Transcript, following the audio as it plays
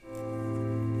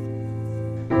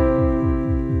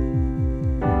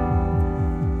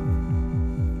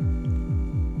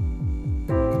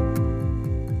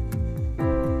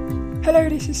Hello,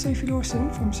 this is Sophie Lawson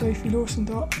from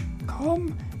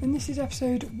sophielawson.com, and this is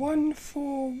episode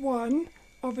 141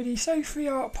 of the Sci-Fi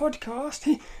Art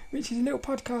podcast, which is a little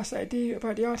podcast that I do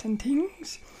about the art and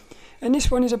things. And this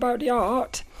one is about the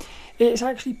art. It's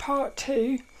actually part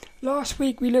 2. Last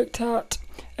week we looked at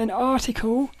an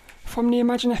article from the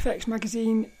ImagineFX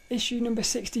Magazine, issue number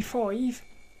 65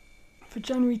 for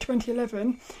January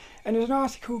 2011, and it was an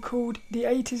article called the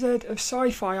A-Z of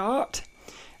Sci-Fi Art,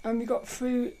 and we got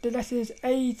through the letters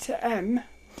A to M.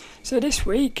 So this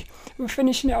week we're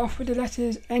finishing it off with the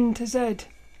letters N to Z.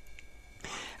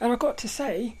 And I've got to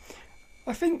say,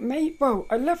 I loved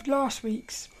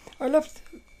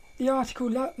the article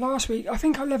last week. I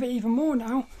think I love it even more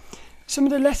now. Some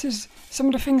of the letters, some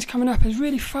of the things coming up is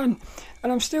really fun.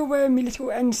 And I'm still wearing my little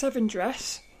N7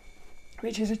 dress,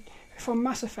 which is from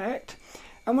Mass Effect.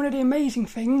 And one of the amazing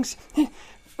things, I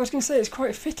was going to say it's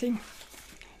quite fitting.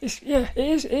 It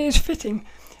is fitting,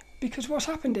 because what's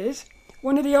happened is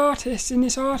one of the artists in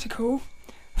this article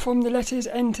from the letters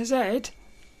N to Z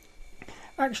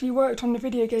actually worked on the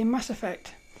video game Mass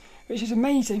Effect, which is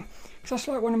amazing because that's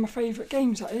like one of my favourite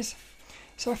games, that is.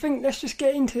 So I think let's just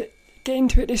get into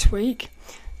it this week.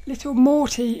 Little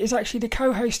Morti is actually the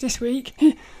co-host this week.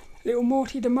 Little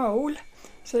Morti the mole.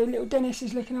 So little Dennis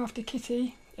is looking after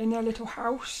Kitty in their little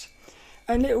house,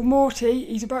 and little Morti,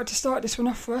 he's about to start this one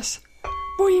off for us.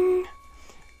 Boing!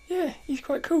 Yeah, he's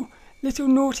quite cool. Little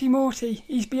naughty Morti.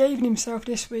 He's behaving himself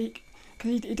this week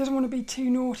because he doesn't want to be too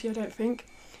naughty, I don't think.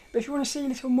 But if you want to see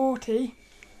little Morti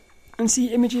and see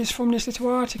images from this little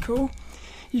article,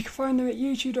 you can find them at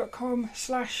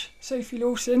youtube.com/Sophie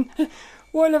Lawson.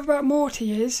 What I love about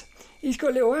Morti is he's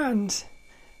got little hands.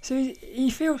 So he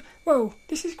feels, well,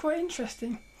 this is quite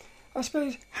interesting. I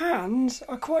suppose hands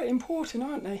are quite important,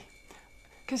 aren't they?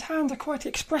 Because hands are quite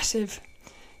expressive.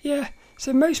 Yeah.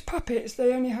 So most puppets,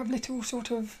 they only have little sort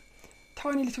of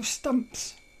tiny little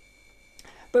stumps.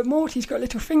 But Morti's got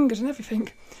little fingers and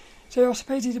everything. So I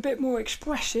suppose he's a bit more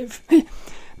expressive.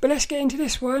 But let's get into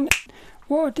this one.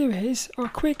 What I'll do is I'll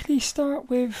quickly start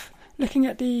with looking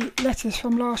at the letters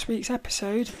from last week's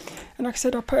episode. And like I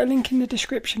said, I'll put a link in the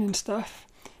description and stuff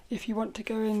if you want to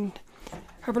go and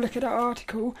have a look at that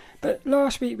article. But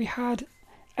last week we had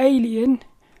alien,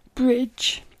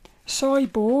 bridge,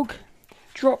 cyborg,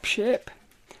 dropship,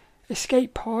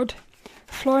 escape pod,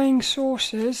 flying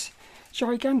saucers,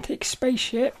 gigantic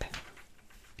spaceship,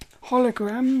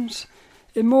 holograms,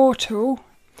 immortal,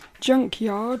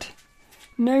 junkyard,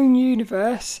 known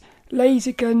universe,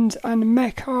 laser guns and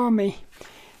mech army.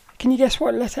 Can you guess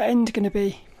what letter N's going to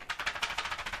be?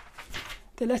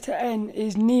 The letter N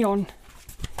is neon.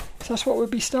 So that's what we'll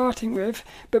be starting with.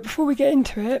 But before we get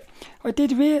into it, I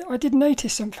did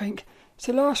notice something.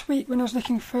 So last week when I was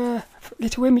looking for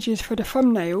little images for the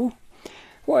thumbnail,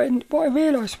 what I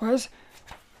realised was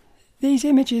these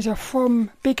images are from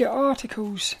bigger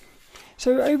articles.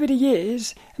 So over the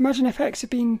years, ImagineFX have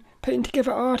been putting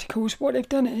together articles. What they've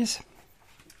done is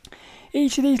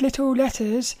each of these little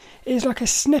letters is like a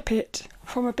snippet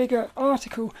from a bigger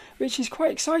article, which is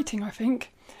quite exciting, I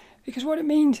think. Because what it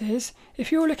means is,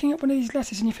 if you're looking at one of these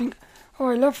letters and you think, oh,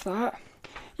 I love that,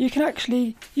 you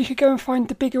could go and find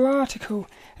the bigger article,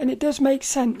 and it does make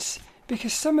sense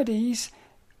because some of these,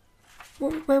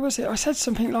 where was it? I said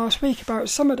something last week about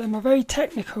some of them are very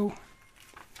technical,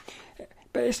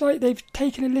 but it's like they've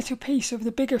taken a little piece of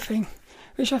the bigger thing,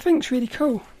 which I think is really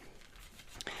cool.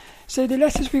 So the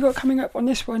letters we got coming up on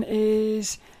this one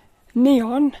is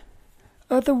neon,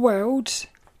 other worlds,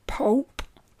 pulp,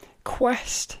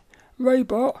 quest,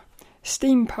 robot,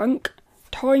 steampunk,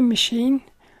 time machine,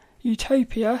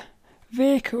 utopia,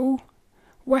 vehicle,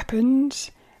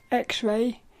 weapons,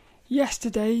 X-ray,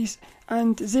 yesterdays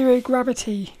and zero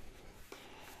gravity.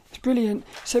 It's brilliant.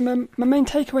 So my main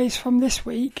takeaways from this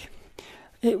week,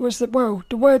 it was that,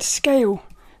 the word scale.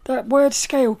 That word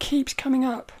scale keeps coming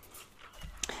up.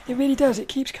 It really does. It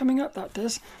keeps coming up, that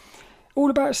does. All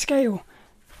about scale.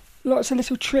 Lots of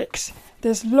little tricks.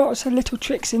 There's lots of little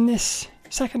tricks in this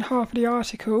second half of the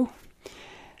article.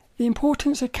 The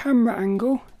importance of camera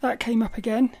angle, that came up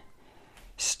again.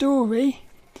 Story,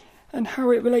 and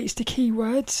how it relates to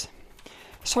keywords.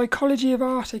 Psychology of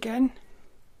art again.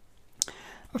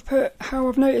 I've put how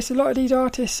I've noticed a lot of these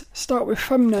artists start with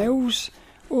thumbnails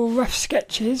or rough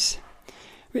sketches,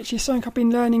 which is something I've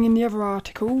been learning in the other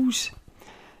articles.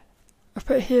 I've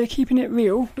put here keeping it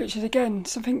real, which is again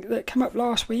something that came up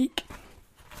last week.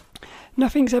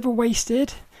 Nothing's ever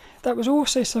wasted. That was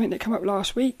also something that came up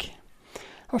last week.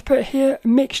 I've put here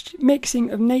mixing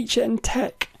of nature and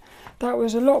tech. That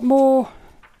was a lot more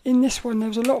in this one. There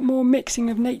was a lot more mixing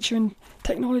of nature and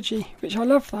technology, which I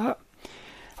love that.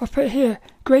 I've put here,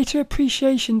 greater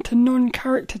appreciation to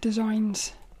non-character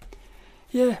designs.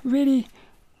 Yeah, really,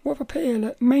 what have I put here?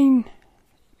 Look, my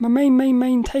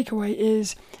main takeaway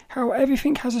is how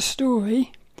everything has a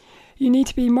story. You need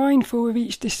to be mindful of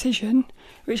each decision,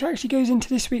 which actually goes into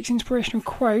this week's inspirational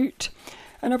quote.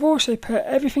 And I've also put,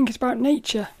 everything is about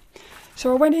nature.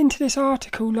 So I went into this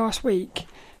article last week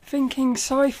thinking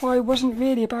sci-fi wasn't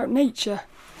really about nature.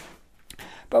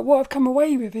 But what I've come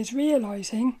away with is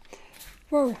realising,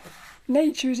 well,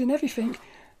 nature is in everything.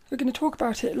 We're going to talk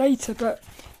about it later, but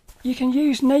you can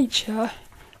use nature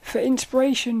for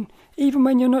inspiration even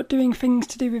when you're not doing things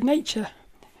to do with nature.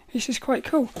 This is quite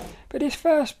cool. But the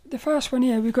first one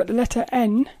here, we've got the letter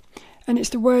N, and it's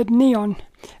the word neon,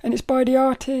 and it's by the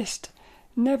artist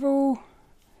Neville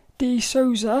de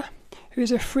Souza, who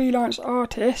is a freelance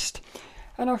artist.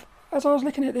 And as I was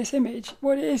looking at this image,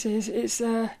 what it is it's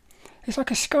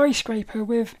like a skyscraper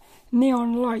with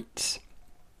neon lights.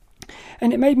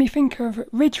 And it made me think of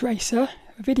Ridge Racer,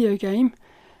 a video game,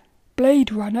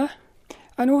 Blade Runner,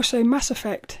 and also Mass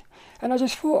Effect. And I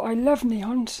just thought, I love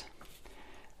neons.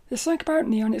 There's something about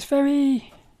neon, it's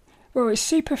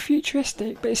super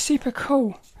futuristic, but it's super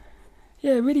cool.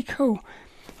 Yeah, really cool.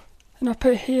 And I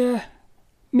put here,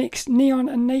 mix neon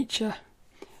and nature.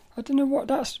 I don't know what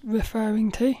that's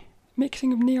referring to.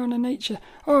 Mixing of neon and nature.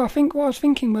 Oh, I think what I was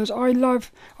thinking was I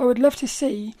would love to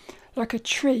see like a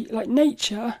tree, like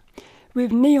nature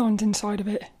with neons inside of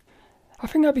it. I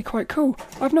think that'd be quite cool.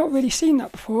 I've not really seen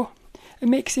that before. A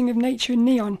mixing of nature and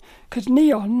neon. Because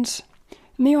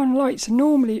neon lights are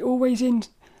normally always in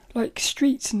like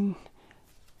streets and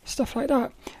stuff like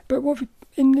that. But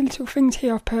in the little things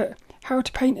here I've put how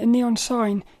to paint a neon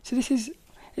sign. So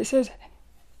it says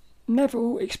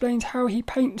Neville explains how he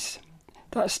paints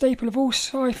that staple of all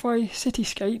sci-fi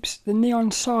cityscapes, the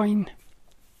neon sign.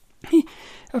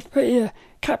 I've put here,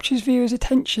 captures viewers'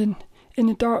 attention in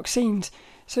the dark scenes.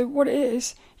 So what it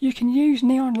is, you can use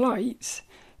neon lights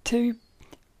to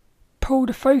pull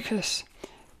the focus.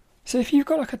 So if you've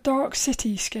got like a dark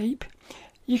cityscape,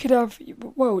 you could have,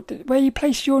 where you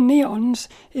place your neons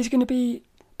is going to be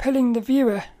pulling the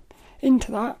viewer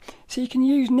into that. So you can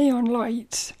use neon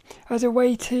lights as a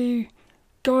way to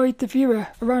guide the viewer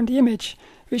around the image,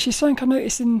 which is something I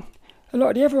noticed in a lot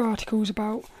of the other articles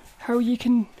about how you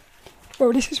can,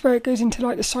 this is where it goes into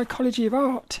like the psychology of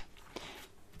art.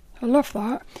 I love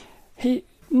that.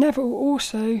 Neville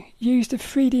also used a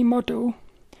 3D model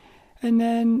and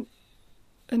then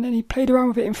he played around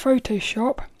with it in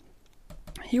Photoshop.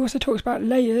 He also talks about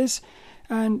layers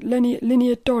and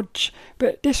linear dodge,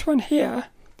 but this one here,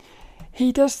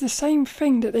 he does the same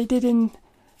thing that they did in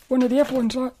one of the other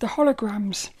ones, like the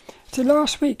holograms. So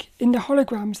last week in the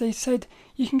holograms, they said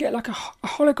you can get like a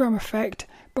hologram effect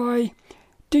by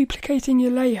duplicating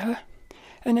your layer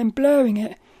and then blurring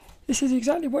it. This is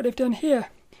exactly what they've done here.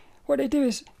 What they do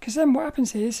is, because then what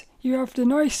happens is you have the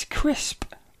nice crisp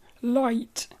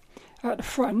light at the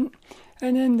front,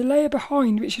 and then the layer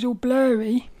behind, which is all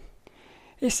blurry,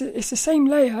 it's the same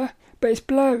layer but it's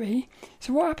blurry.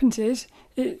 So what happens is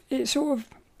it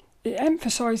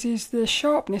emphasises the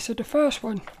sharpness of the first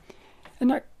one, and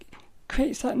that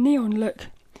creates that neon look.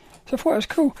 So I thought it was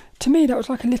cool. To me, that was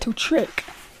like a little trick.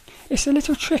 It's a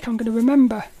little trick I'm going to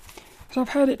remember, because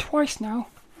I've heard it twice now.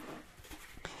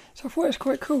 So I thought it was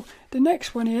quite cool. The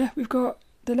next one here, we've got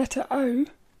the letter O,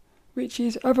 which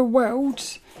is Other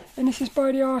Worlds, and this is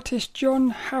by the artist John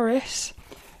Harris,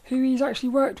 who he's actually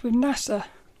worked with NASA,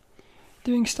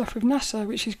 doing stuff with NASA,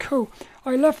 which is cool.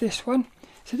 I love this one.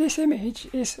 So this image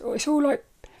it's all like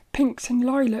pinks and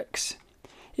lilacs.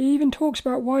 He even talks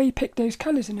about why he picked those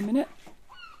colours in a minute.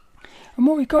 And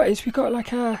what we've got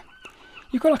like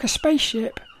a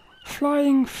spaceship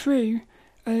flying through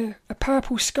a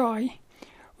purple sky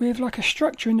with like a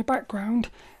structure in the background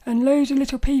and loads of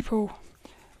little people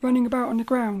running about on the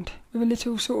ground with a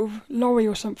little sort of lorry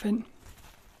or something.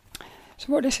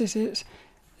 So what this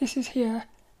is here,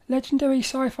 legendary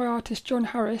sci-fi artist John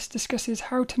Harris discusses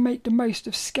how to make the most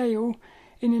of scale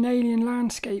in an alien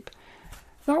landscape.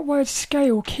 That word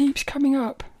scale keeps coming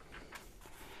up.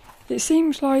 It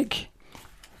seems like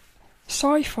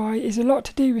sci-fi is a lot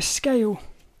to do with scale,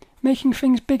 making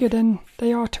things bigger than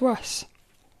they are to us.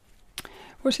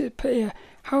 What's it put here?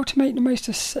 How to make the most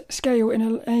of scale in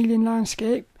an alien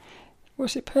landscape.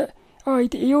 What's it put? Oh,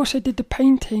 he also did the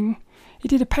painting. He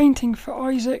did a painting for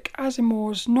Isaac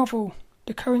Asimov's novel,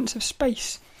 The Currents of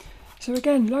Space. So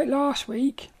again, like last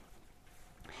week,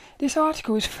 this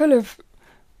article is full of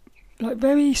like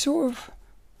very sort of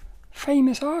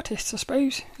famous artists, I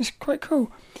suppose. It's quite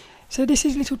cool. So this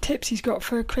is little tips he's got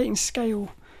for creating scale.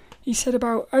 He said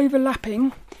about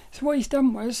overlapping. So what he's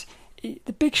done was,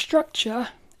 the big structure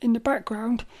in the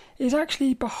background is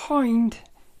actually behind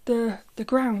the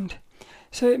ground.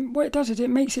 So what it does is it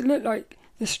makes it look like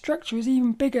the structure is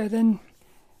even bigger than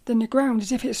the ground,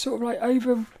 as if it's sort of like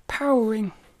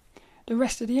overpowering the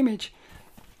rest of the image.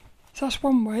 So that's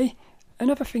one way.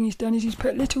 Another thing he's done is he's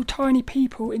put little tiny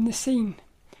people in the scene.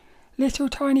 Little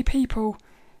tiny people.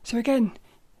 So again,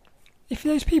 if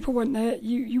those people weren't there,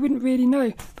 you wouldn't really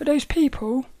know. But those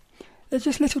people, they're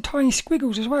just little tiny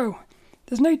squiggles as well.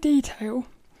 There's no detail,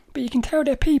 but you can tell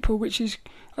they're people, which is,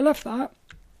 I love that.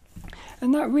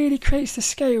 And that really creates the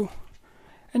scale.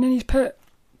 And then he's put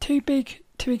too big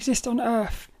to exist on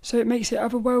Earth, so it makes it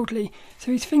otherworldly.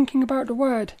 So he's thinking about the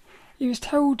word. He was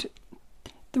told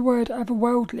the word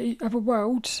otherworldly,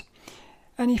 otherworlds,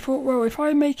 and he thought, well, if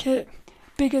I make it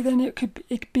bigger than it could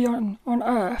be on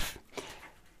Earth,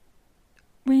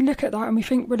 we look at that and we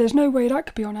think, well, there's no way that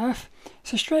could be on Earth.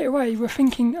 So straight away we're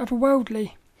thinking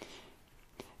otherworldly.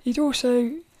 He's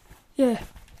also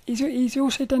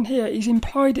done here, he's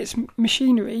implied it's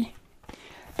machinery,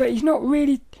 but he's not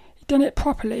really done it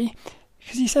properly,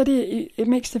 because he said it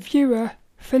makes the viewer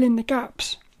fill in the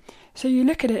gaps. So you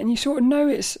look at it and you sort of know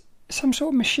it's some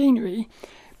sort of machinery,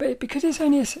 but because it's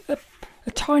only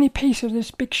a tiny piece of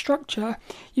this big structure,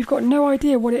 you've got no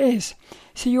idea what it is.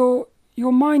 So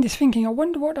your mind is thinking, I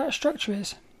wonder what that structure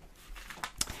is.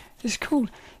 It's cool.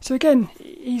 So again,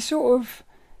 he's sort of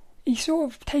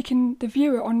taken the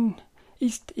viewer on.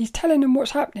 He's telling them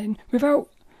what's happening without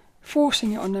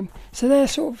forcing it on them. So they're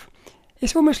sort of,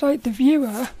 it's almost like the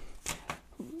viewer,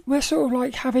 we're sort of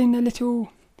like having a sort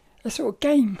of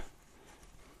game.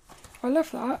 I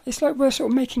love that. It's like we're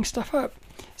sort of making stuff up.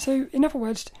 So in other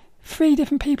words, 3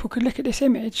 different people could look at this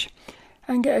image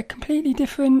and get a completely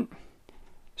different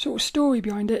sort of story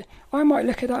behind it. I might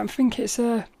look at that and think it's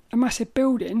a massive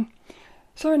building.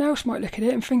 Someone else might look at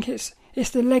it and think it's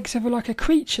the legs of a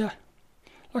creature,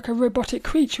 like a robotic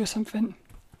creature or something.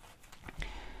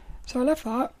 So I love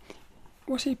that.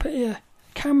 What's he put here?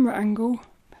 Camera angle.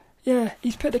 Yeah,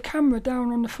 he's put the camera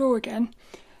down on the floor again,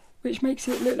 which makes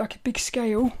it look like a big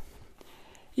scale.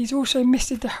 He's also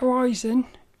misted the horizon,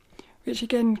 which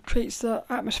again creates the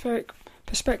atmospheric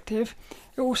perspective.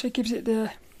 It also gives it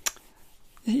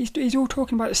he's all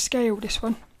talking about the scale, this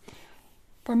one.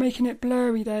 By making it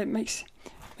blurry there, it makes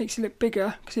it look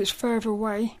bigger because it's further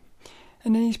away.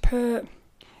 And then he's put,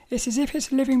 it's as if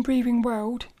it's a living, breathing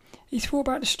world. He's thought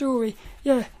about the story.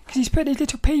 Yeah, because he's put these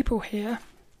little people here,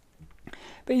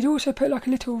 but he's also put like a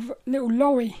little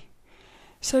lorry.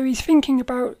 So he's thinking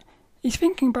about these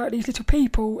little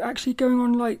people actually going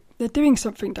on, like they're doing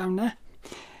something down there.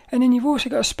 And then you've also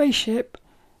got a spaceship.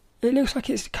 It looks like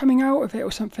it's coming out of it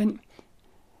or something.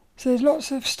 So there's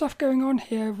lots of stuff going on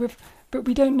here, but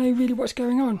we don't know really what's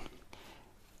going on.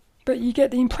 But you get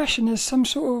the impression there's some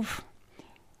sort of,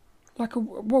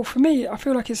 for me, I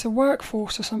feel like it's a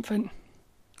workforce or something.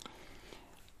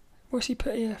 What's he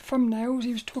put here? Thumbnails.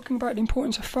 He was talking about the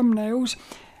importance of thumbnails.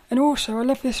 And also, I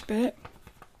love this bit.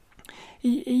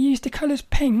 He used the colours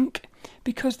pink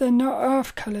because they're not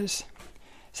Earth colours.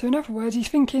 So in other words, he's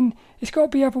thinking it's got to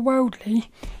be otherworldly.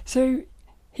 So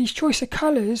his choice of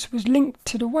colours was linked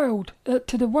to the word,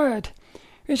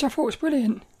 which I thought was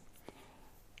brilliant.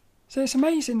 So it's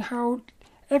amazing how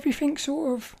everything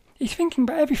sort of, he's thinking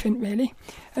about everything really.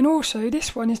 And also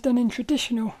this one is done in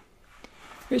traditional,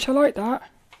 which I like that.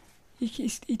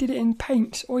 He did it in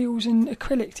paints, oils and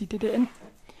acrylics he did it in.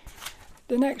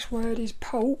 The next word is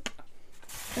pulp.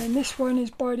 And this one is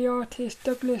by the artist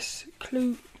Douglas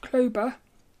Clobber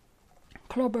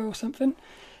or something.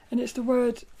 And it's the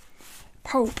word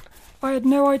pulp. I had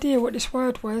no idea what this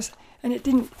word was, and it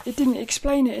didn't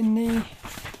explain it in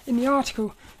the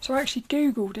article. So I actually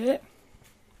Googled it,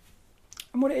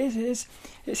 and what it is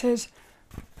it says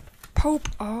pulp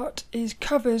art is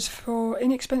covers for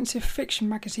inexpensive fiction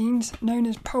magazines known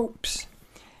as pulps,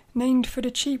 named for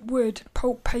the cheap wood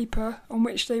pulp paper on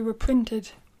which they were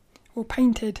printed or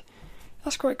painted.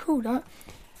 That's quite cool, that.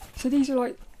 So these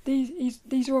are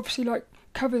these are obviously like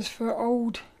covers for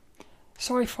old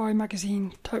sci-fi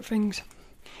magazine type things.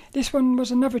 This one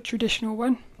was another traditional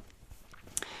one.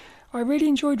 I really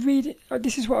enjoyed reading,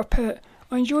 this is what I've put,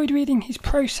 I enjoyed reading his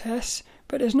process,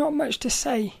 but there's not much to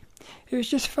say. It was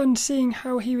just fun seeing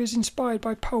how he was inspired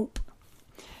by pulp.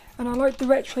 And I like the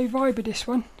retro vibe of this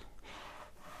one.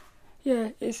 Yeah,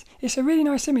 it's a really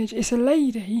nice image. It's a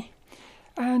lady,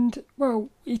 and well,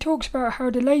 he talks about how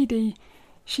the lady,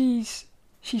 she's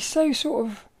so sort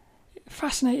of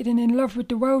fascinated and in love with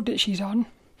the world that she's on,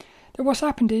 that what's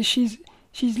happened is she's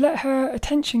let her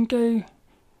attention go.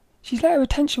 She's let her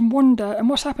attention wander, and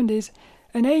what's happened is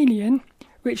an alien,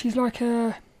 which is like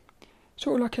a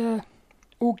sort of like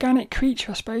organic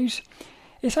creature, I suppose.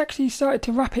 It's actually started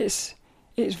to wrap its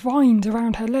vines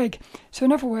around her leg. So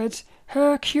in other words,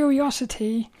 her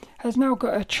curiosity has now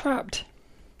got her trapped.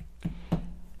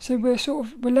 So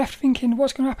we're left thinking,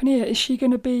 what's going to happen here? Is she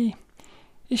going to be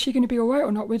all right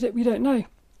or not? We don't know.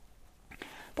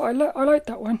 But I like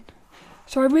that one.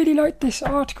 So I really liked this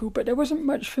article, but there wasn't really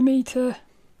much for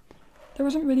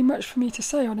me to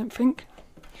say, I don't think.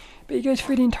 But he goes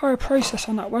through the entire process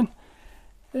on that one.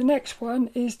 The next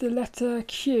one is the letter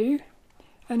Q,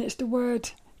 and it's the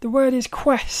word is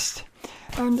quest.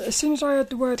 And as soon as I heard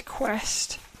the word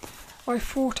quest, I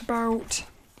thought about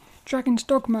Dragon's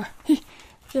Dogma.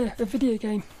 Yeah, a video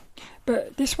game.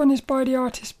 But this one is by the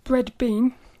artist Bread,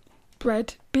 B-R-E-T-T,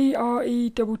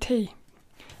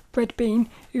 Bread Bean,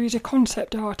 who is a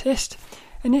concept artist.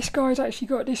 And this guy's actually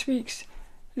got this week's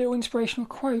little inspirational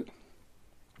quote.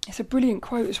 It's a brilliant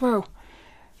quote as well.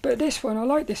 But this one, I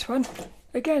like this one.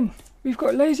 Again, we've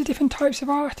got loads of different types of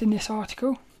art in this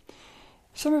article.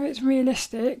 Some of it's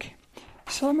realistic,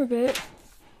 some of it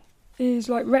is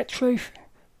like retro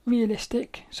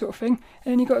realistic sort of thing,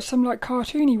 and then you've got some like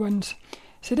cartoony ones.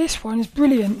 So this one is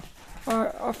brilliant.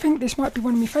 I think this might be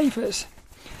one of my favourites.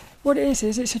 What it is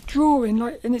it's a drawing,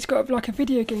 and it's got like a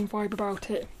video game vibe about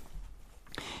it.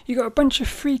 You've got a bunch of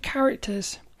free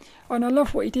characters, and I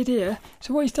love what he did here.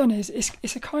 So what he's done is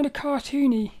it's a kind of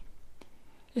cartoony.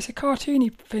 It's a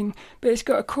cartoony thing, but it's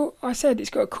got a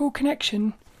cool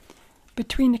connection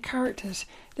between the characters.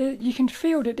 You can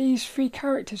feel that these three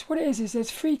characters, what it is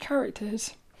there's three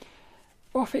characters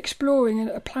off exploring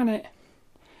a planet,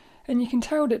 and you can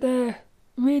tell that they're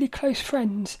really close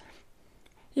friends.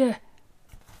 Yeah.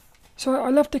 So I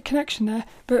love the connection there,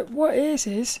 but what it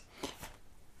is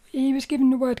he was given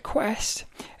the word quest,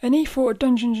 and he thought of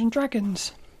Dungeons and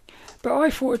Dragons, but I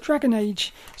thought of Dragon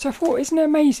Age. So I thought, isn't it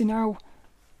amazing how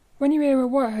when you hear a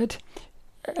word,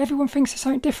 everyone thinks of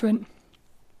something different?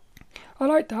 I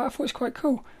like that. I thought it's quite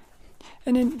cool.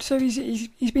 And then, so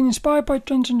he's been inspired by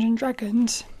Dungeons and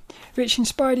Dragons, which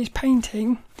inspired his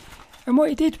painting. And what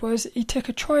he did was he took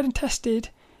a tried and tested,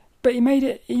 but he made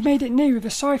it new with a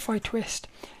sci-fi twist.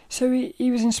 So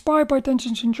he was inspired by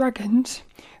Dungeons and Dragons,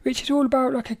 which is all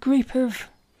about like a group of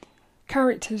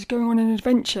characters going on an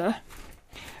adventure,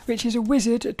 which is a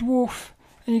wizard, a dwarf,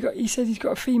 and he says he's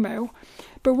got a female.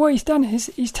 But what he's done is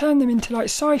he's turned them into like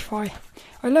sci-fi.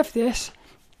 I love this.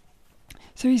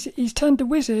 So he's turned the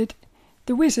wizard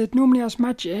normally has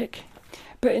magic,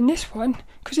 but in this one,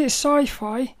 because it's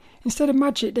sci-fi, instead of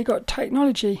magic they got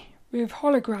technology with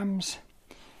holograms.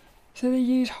 So they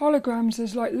use holograms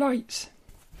as like lights.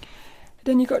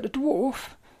 Then you've got the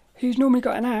dwarf, who's normally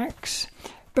got an axe,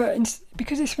 but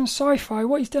because this one's sci-fi,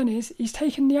 what he's done is he's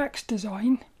taken the axe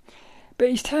design, but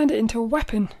he's turned it into a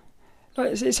weapon.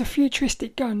 Like it's a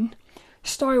futuristic gun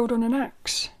styled on an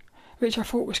axe, which I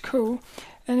thought was cool.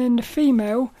 And then the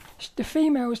female is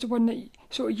the one that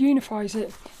sort of unifies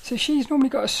it. So she's normally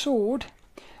got a sword,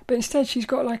 but instead she's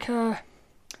got like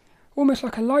almost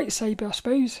like a lightsaber, I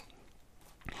suppose.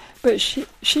 But she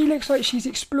looks like she's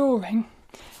exploring.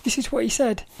 This is what he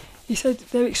said. He said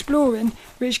they're exploring,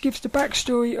 which gives the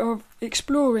backstory of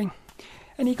exploring.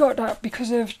 And he got that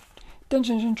because of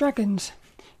Dungeons and Dragons,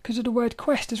 because of the word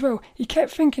quest as well. He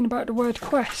kept thinking about the word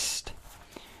quest.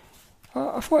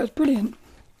 I thought it was brilliant.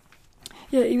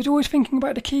 Yeah, he was always thinking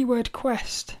about the keyword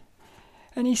quest.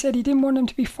 And he said he didn't want them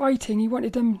to be fighting, he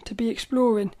wanted them to be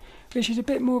exploring, which is a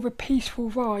bit more of a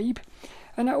peaceful vibe.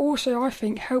 And that also, I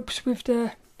think, helps with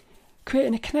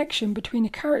creating a connection between the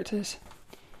characters.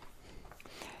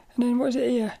 And then what is it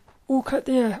here? All cut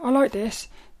there. I like this.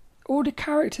 All the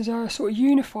characters are sort of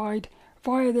unified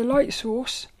via the light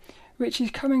source, which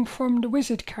is coming from the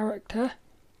wizard character.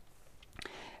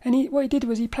 And what he did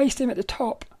was he placed him at the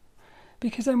top,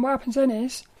 because then what happens then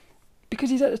is, because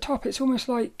he's at the top, it's almost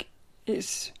like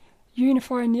it's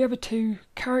unifying the other two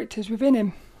characters within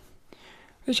him,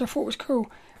 which I thought was cool.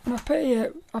 And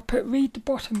I put read the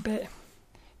bottom bit.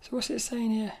 So what's it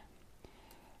saying here?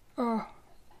 Oh,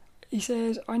 he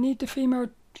says, I need the female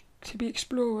to be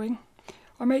exploring.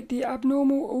 I make the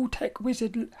abnormal all-tech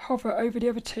wizard hover over the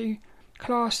other two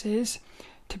classes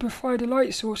to provide a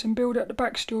light source and build up the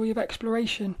backstory of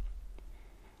exploration.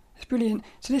 It's brilliant.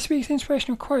 So this week's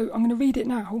inspirational quote, I'm going to read it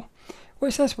now. What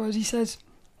it says was, he says,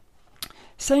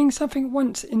 saying something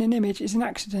once in an image is an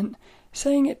accident.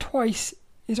 Saying it twice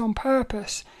is on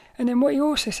purpose. And then what he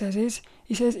also says is,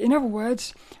 he says, in other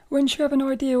words, once you have an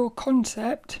idea or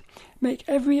concept, make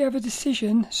every other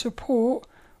decision support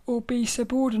or be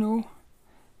subordinate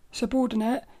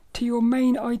to your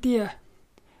main idea.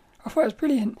 I thought it was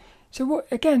brilliant. So what,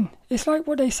 again, it's like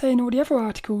what they say in all the other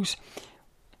articles.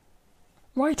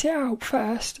 write it out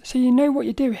first so you know what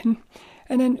you're doing,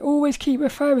 and then always keep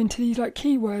referring to these like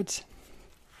keywords,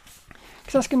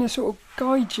 because that's going to sort of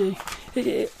guide you.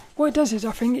 What it does is,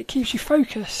 I think it keeps you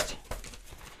focused.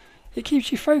 It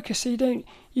keeps you focused so you don't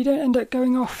end up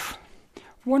going off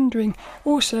wandering.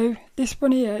 Also, this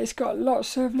one here, it's got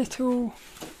lots of little.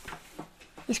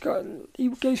 It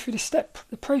goes through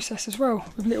the process as well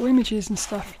with little images and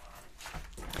stuff,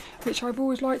 which I've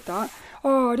always liked that.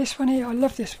 Oh, this one here, I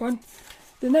love this one.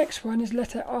 The next one is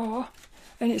letter R,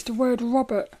 and it's the word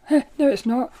Robert. No, it's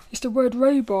not. It's the word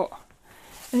robot.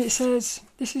 And it says,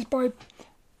 this is by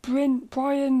Brian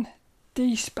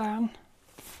Despain,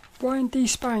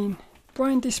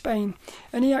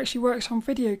 and he actually works on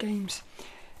video games.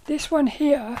 This one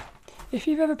here, if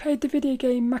you've ever played the video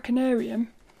game Machinarium,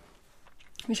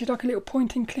 which is like a little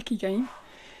point and clicky game,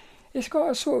 it's got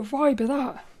a sort of vibe of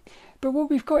that. But what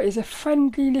we've got is a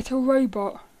friendly little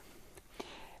robot,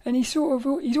 and he's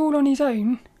all on his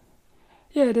own.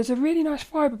 Yeah, there's a really nice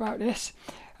vibe about this,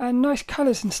 and nice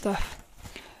colours and stuff.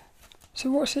 So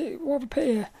what have I put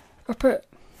here?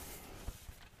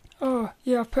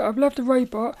 I've loved the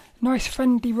robot, nice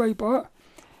friendly robot,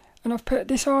 and I've put,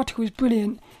 this article is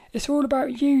brilliant. It's all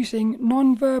about using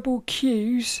non-verbal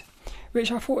cues,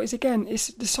 which I thought is, again, it's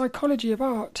the psychology of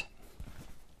art.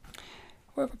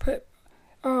 What have I put?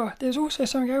 Oh, there's also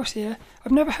something else here.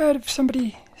 I've never heard of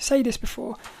somebody say this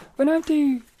before. When I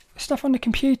do stuff on the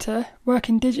computer,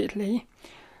 working digitally,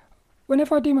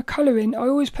 whenever I do my colouring, I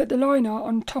always put the line art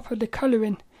on top of the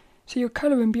colouring. So you're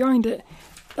colouring behind it.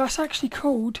 That's actually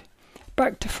called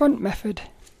back to front method.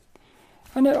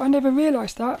 I never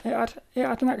realised that. It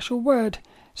had an actual word.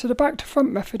 So the back to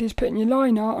front method is putting your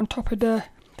line art on top of the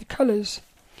colours.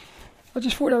 I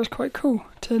just thought that was quite cool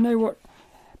to know what.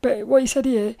 But what he said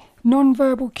here,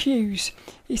 non-verbal cues.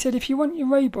 He said if you want your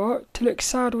robot to look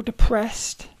sad or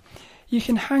depressed, you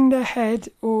can hang their head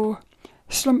or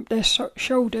slump their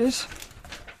shoulders.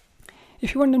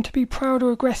 If you want them to be proud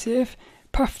or aggressive,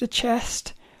 puff the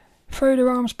chest, throw their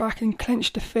arms back and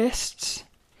clench the fists.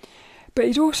 But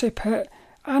he's also put,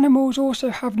 animals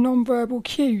also have non-verbal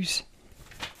cues.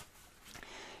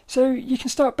 So you can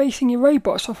start basing your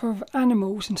robots off of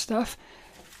animals and stuff.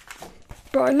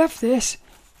 But I love this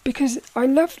because I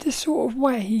love this sort of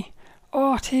way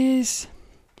art is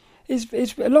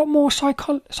a lot more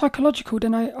psychological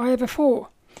than I ever thought.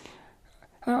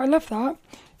 I love that.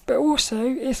 But also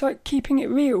it's like keeping it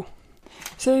real.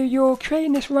 So you're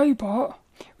creating this robot,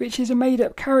 which is a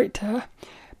made-up character,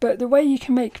 but the way you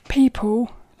can make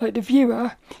people, like the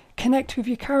viewer, connect with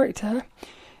your character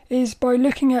is by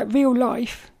looking at real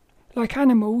life, like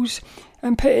animals,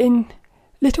 and putting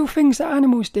little things that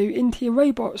animals do into your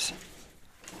robots,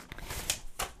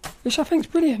 which I think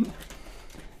is brilliant.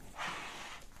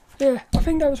 Yeah, I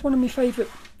think that was one of my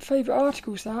favourite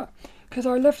articles, that, because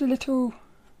I love the little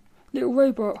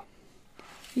robot.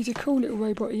 He's a cool little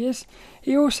robot, he is.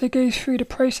 He also goes through the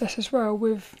process as well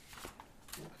with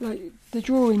like the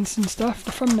drawings and stuff,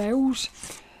 the thumbnails.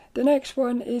 The next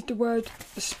one is the word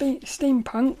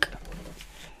steampunk.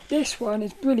 This one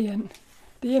is brilliant.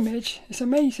 The image is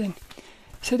amazing.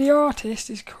 So the artist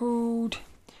is called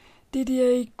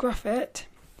Didier Graffet,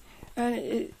 and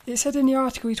it said in the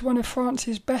article he's one of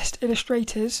France's best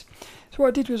illustrators. So what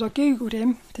I did was I googled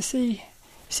him to see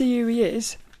who he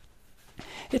is.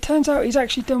 It turns out he's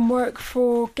actually done work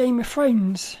for Game of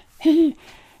Thrones.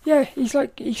 Yeah, he's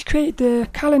created the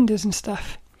calendars and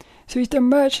stuff. So he's done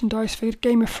merchandise for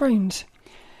Game of Thrones.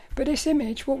 But this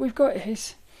image, what we've got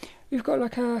is, we've got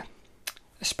like a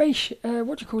spaceship,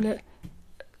 what do you call it?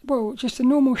 Well, just a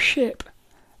normal ship,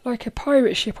 like a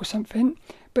pirate ship or something,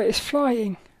 but it's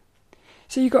flying.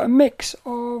 So you've got a mix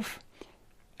of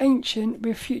ancient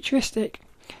with futuristic.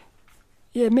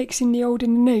 Yeah, mixing the old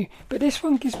and the new. But this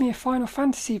one gives me a Final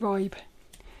Fantasy vibe.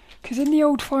 Because in the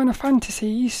old Final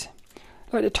Fantasies,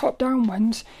 like the top-down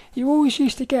ones, you always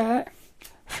used to get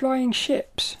flying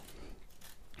ships.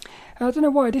 And I don't know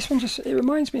why, this one it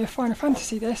reminds me of Final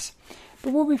Fantasy, this.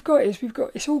 But what we've got is,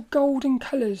 it's all golden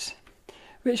colours,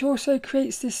 which also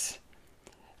creates this,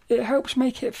 it helps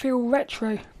make it feel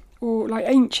retro, or like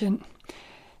ancient.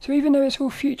 So even though it's all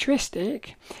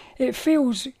futuristic, it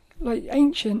feels like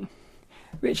ancient,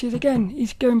 which is, again,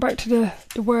 he's going back to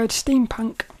the word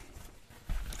steampunk.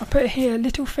 I put here,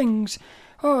 little things.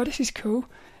 Oh, this is cool.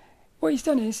 What he's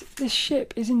done is, this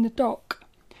ship is in the dock,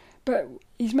 but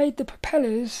he's made the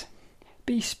propellers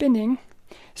be spinning,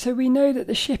 so we know that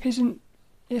the ship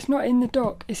it's not in the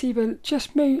dock, it's either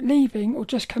just leaving or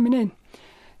just coming in.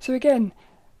 So again,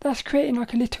 that's creating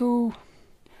like a little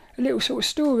sort of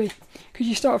story, because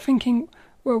you start thinking,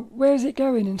 well, where's it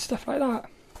going and stuff like that.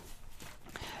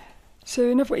 So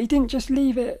in other words, he didn't just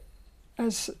leave it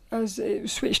as it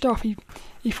was switched off. He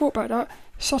thought about that.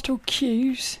 Subtle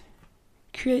cues,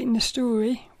 creating the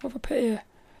story. What have I put here?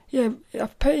 Yeah,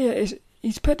 I've put here is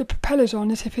he's put the propellers on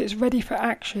as if it's ready for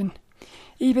action,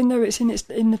 even though it's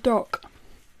in the dock.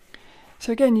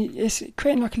 So again, it's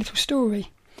creating like a little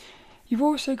story. You've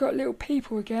also got little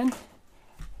people again.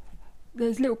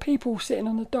 There's little people sitting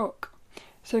on the dock.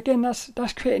 So again,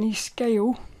 that's creating his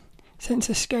scale, sense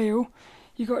of scale.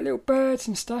 You've got little birds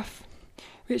and stuff,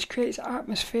 which creates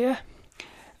atmosphere.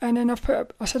 And then I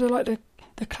said I like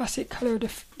the classic colour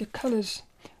of the colours,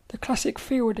 the classic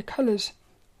feel of the colours.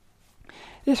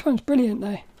 This one's brilliant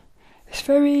though. It's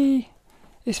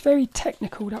very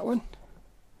technical, that one.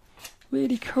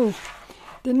 Really cool.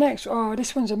 The next,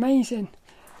 this one's amazing.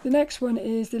 The next one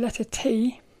is the letter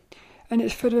T, and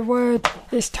it's for the word,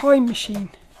 it's time machine.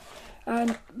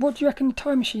 And what do you reckon the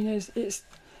time machine is? It's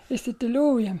the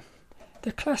DeLorean,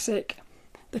 the classic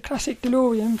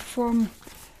DeLorean from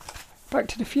Back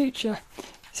to the Future.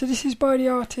 So this is by the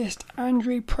artist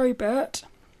Andrew Probert,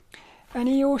 and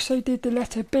he also did the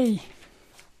letter B.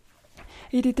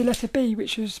 He did the letter B,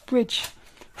 which was Bridge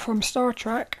from Star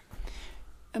Trek.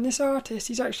 And this artist,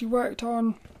 he's actually worked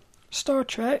on Star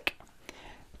Trek,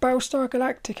 Battlestar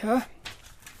Galactica,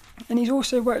 and he's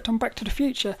also worked on Back to the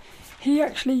Future. He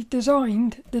actually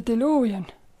designed the DeLorean.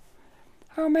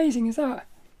 How amazing is that?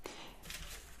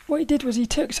 What he did was he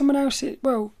took someone else's,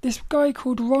 this guy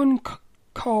called Ron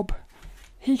Cobb,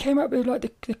 he came up with like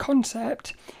the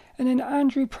concept, and then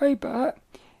Andrew Probert,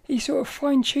 he sort of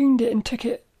fine-tuned it and took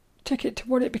it to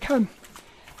what it became.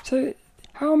 So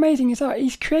how amazing is that?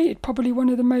 He's created probably one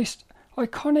of the most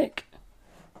iconic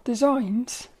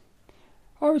designs,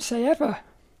 I would say, ever.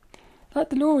 That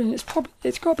DeLorean,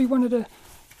 it's got to be one of the...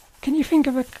 Can you think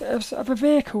of a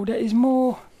vehicle that is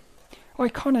more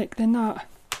iconic than that?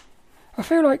 I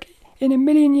feel like in a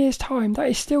million years' time that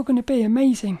is still going to be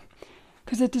amazing,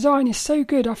 because the design is so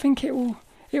good. I think it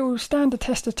will stand the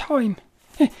test of time.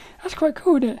 That's quite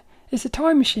cool, isn't it? It's a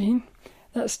time machine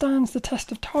that stands the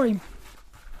test of time.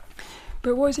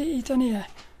 But what is it he's done here?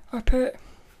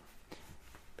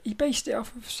 He based it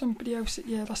off of somebody else.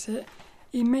 Yeah, that's it.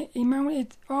 He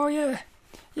mounted... Oh, yeah.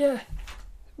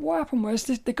 What happened was,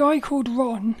 the guy called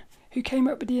Ron, who came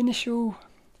up with the initial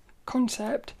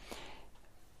concept,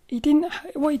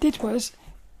 what he did was,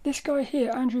 this guy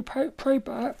here, Andrew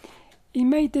Probert, he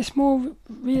made this more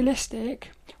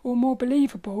realistic, or more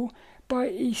believable, by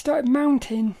he started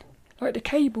mounting like the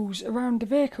cables around the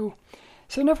vehicle.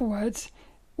 So in other words,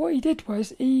 what he did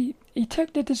was he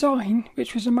took the design,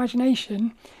 which was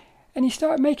imagination, and he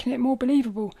started making it more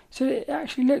believable, so it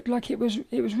actually looked like it was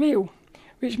real,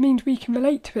 which means we can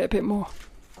relate to it a bit more.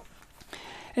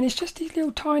 And it's just these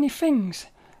little tiny things,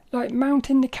 like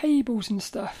mounting the cables and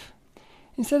stuff,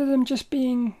 instead of them just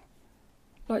being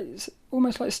like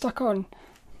almost like stuck on.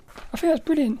 I think that's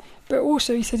brilliant. But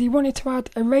also he said he wanted to add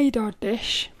a radar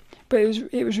dish, but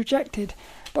it was rejected.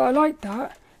 But I like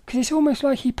that, because it's almost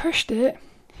like he pushed the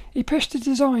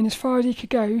design as far as he could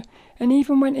go, and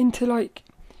even went into like,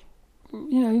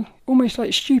 almost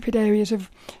like stupid areas of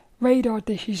radar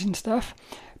dishes and stuff,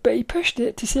 but he pushed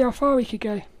it to see how far he could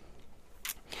go.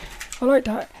 I like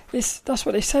that. That's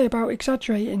what they say about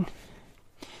exaggerating.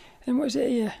 And what is it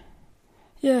here?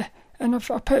 Yeah, and I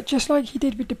put, just like he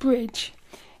did with the bridge,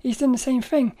 he's done the same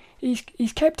thing. He's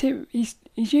kept it. He's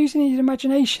using his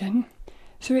imagination,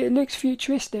 so it looks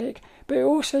futuristic, but it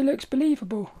also looks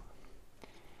believable.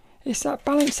 It's that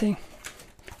balancing,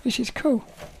 which is cool.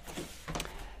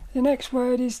 The next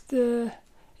word is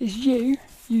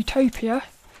Utopia.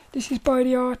 This is by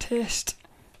the artist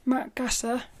Matt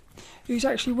Gasser, who's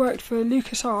actually worked for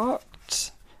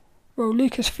LucasArts,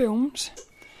 Lucasfilms,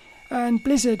 and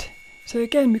Blizzard. So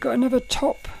again, we've got another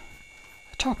top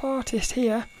artist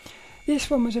here. This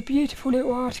one was a beautiful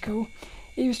little article.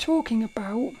 He was talking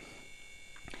about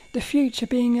the future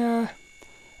being a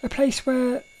place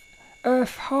where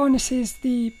Earth harnesses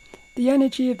the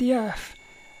energy of the Earth,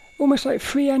 almost like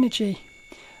free energy.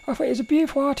 I thought it was a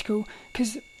beautiful article,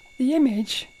 because the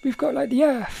image, we've got like the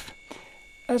Earth,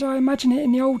 as I imagine it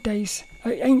in the old days,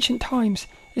 like ancient times.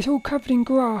 It's all covered in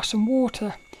grass and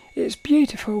water. It's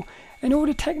beautiful, and all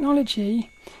the technology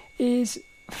is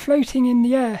floating in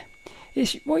the air.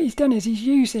 What he's done is he's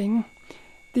using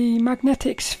the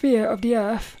magnetic sphere of the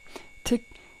Earth to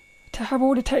have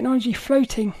all the technology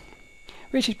floating,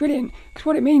 which is brilliant, because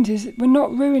what it means is we're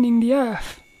not ruining the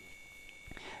Earth.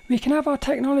 We can have our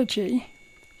technology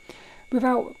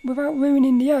without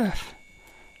ruining the Earth.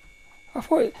 I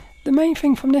thought the main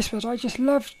thing from this was I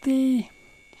loved the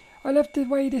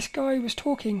way this guy was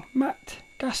talking, Matt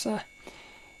Gasser.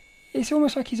 it's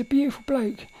almost like he's a beautiful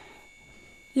bloke.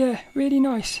 Yeah, really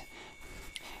nice.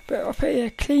 But I put here,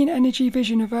 clean energy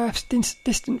vision of Earth's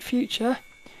distant future.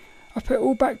 I put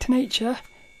all back to nature.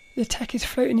 The tech is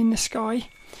floating in the sky.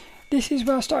 This is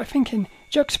where I started thinking,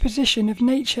 juxtaposition of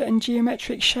nature and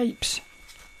geometric shapes.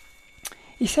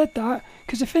 He said that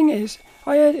because the thing is,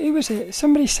 I heard, who was it?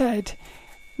 Somebody said,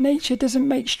 nature doesn't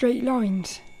make straight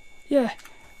lines. Yeah,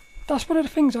 that's one of the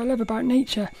things I love about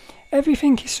nature.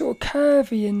 Everything is sort of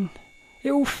curvy and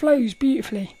it all flows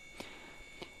beautifully.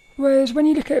 Whereas when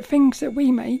you look at things that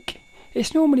we make,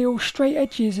 it's normally all straight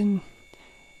edges and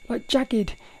like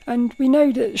jagged. And we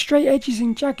know that straight edges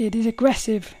and jagged is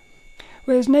aggressive.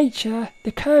 Whereas nature,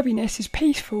 the curviness is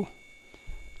peaceful.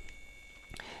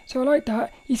 So I like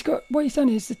that. What he's done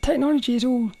is the technology is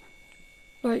all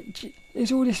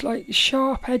this like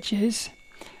sharp edges,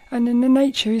 and then the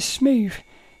nature is smooth.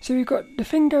 So we've got the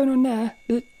thing going on there,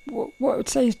 what I would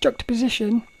say is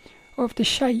juxtaposition of the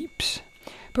shapes,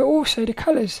 but also the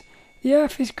colours. The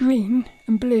earth is green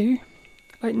and blue,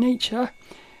 like nature,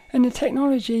 and the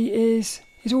technology is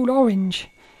all orange.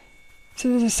 So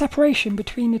there's a separation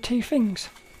between the two things,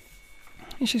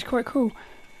 which is quite cool.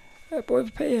 What have I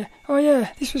put here? Oh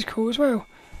yeah, this was cool as well.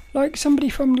 Like somebody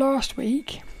from last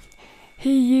week,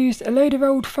 he used a load of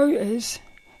old photos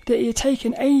that he had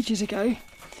taken ages ago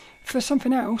for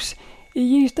something else. He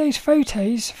used those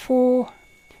photos for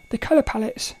the colour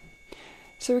palettes.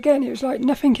 So again, it was like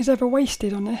nothing is ever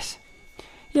wasted on this.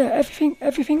 Yeah,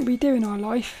 everything we do in our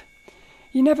life,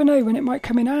 you never know when it might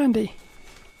come in handy.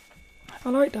 I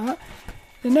like that.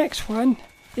 The next one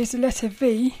is the letter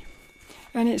V,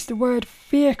 and it's the word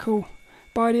vehicle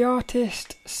by the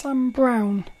artist Sam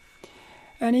Brown,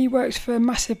 and he works for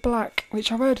Massive Black,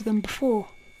 which I've heard of them before.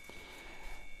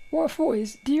 What I thought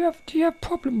is, do you have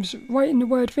problems writing the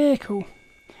word vehicle?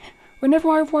 Whenever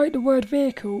I write the word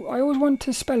vehicle, I always want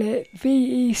to spell it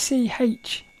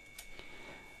V-E-C-H.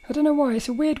 I don't know why, it's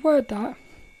a weird word that.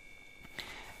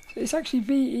 It's actually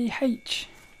V-E-H.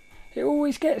 It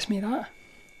always gets me, that.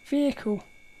 Vehicle.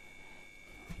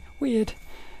 Weird.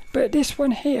 But this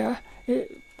one here, the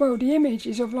image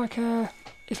is of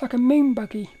it's like a moon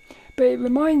buggy, but it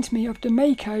reminds me of the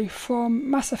Mako from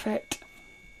Mass Effect.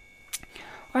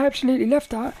 I absolutely love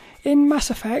that. In Mass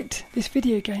Effect, this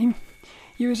video game,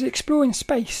 you was exploring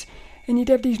space, and you'd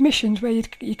have these missions where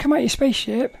you come out your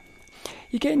spaceship,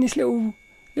 you get in this little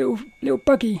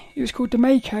buggy. It was called the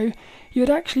Mako. You'd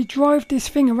actually drive this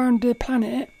thing around the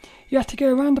planet. You had to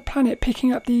go around the planet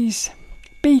picking up these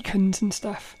beacons and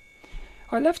stuff.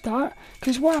 I loved that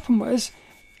because what happened was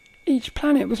each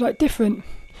planet was like different.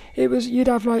 You'd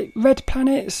have like red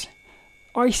planets,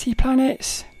 icy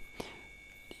planets,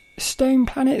 stone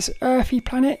planets, earthy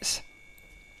planets.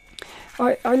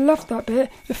 I loved that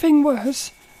bit. The thing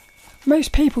was,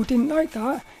 most people didn't like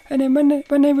that, and then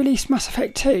when they released Mass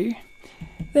Effect 2,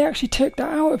 they actually took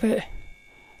that out of it.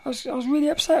 I was really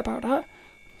upset about that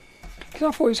because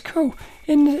I thought it was cool.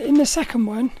 In the second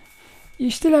one,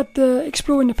 you still had the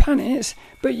exploring the planets,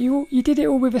 but you did it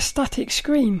all with a static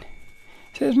screen,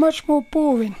 so it was much more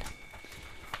boring.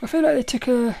 I feel like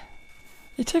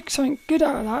they took something good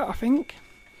out of that. I think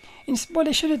what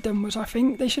they should have done was, I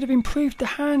think they should have improved the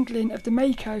handling of the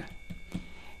Mako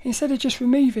instead of just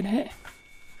removing it.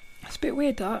 It's a bit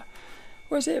weird that.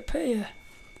 What is it put here?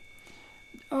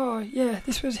 Oh yeah,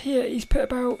 this was here. He's put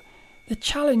about the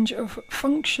challenge of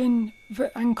function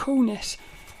and coolness.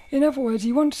 In other words,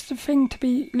 he wants the thing to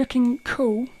be looking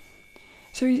cool.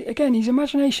 So his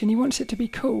imagination, he wants it to be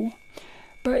cool,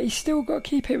 but he's still got to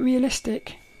keep it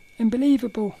realistic and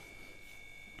believable.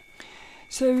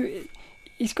 So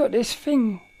he's got this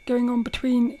thing going on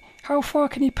between how far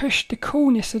can he push the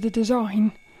coolness of the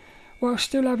design while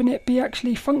still having it be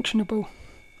actually functionable.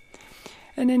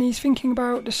 And then he's thinking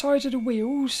about the size of the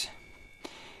wheels.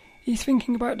 He's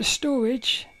thinking about the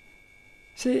storage.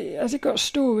 So has it got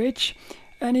storage?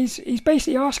 And he's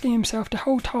basically asking himself the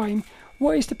whole time,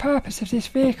 what is the purpose of this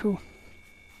vehicle?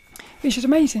 Which is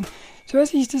amazing. So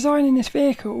as he's designing this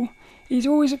vehicle, he's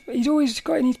always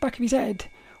got in his back of his head,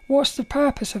 what's the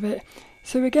purpose of it?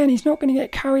 So again, he's not going to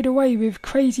get carried away with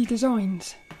crazy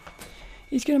designs.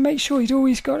 He's going to make sure he's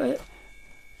always got it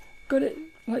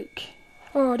like,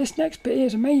 oh, this next bit here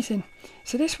is amazing.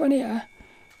 So this one here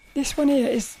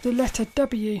is the letter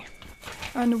W,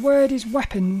 and the word is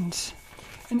weapons,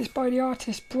 and it's by the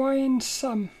artist Brian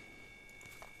Sum.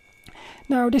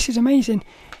 Now this is amazing.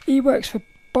 He works for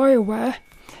BioWare,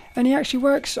 and he actually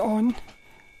works on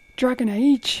Dragon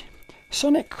Age,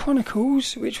 Sonic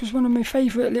Chronicles, which was one of my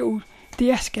favourite little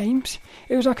DS games.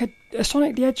 It was like a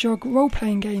Sonic the Hedgehog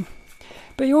role-playing game.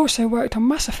 But he also worked on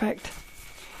Mass Effect.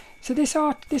 So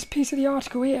this piece of the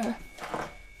article here,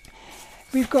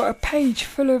 we've got a page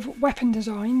full of weapon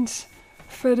designs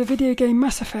for the video game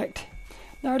Mass Effect.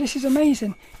 Now this is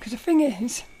amazing, because the thing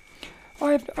is,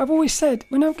 I've always said,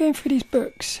 when I'm going through these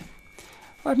books,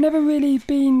 I've never really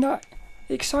been that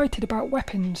excited about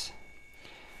weapons.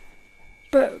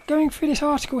 But going through this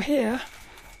article here,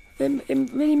 it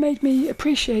really made me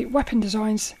appreciate weapon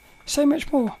designs so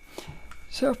much more.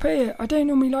 So I've put here, I don't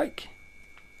normally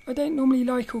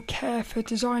like or care for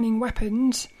designing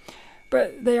weapons,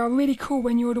 but they are really cool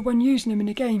when you're the one using them in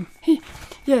the game.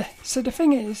 Yeah, so the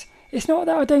thing is, it's not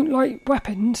that I don't like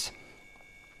weapons.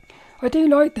 I do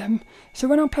like them. So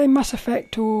when I'm playing Mass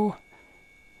Effect or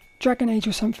Dragon Age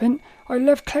or something, I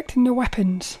love collecting the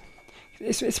weapons.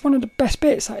 It's one of the best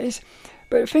bits, that is.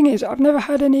 But the thing is, I've never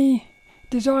had any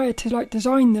desire to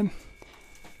design them.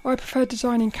 I prefer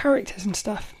designing characters and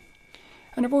stuff.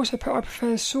 And I've also put I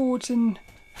prefer swords and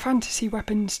fantasy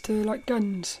weapons to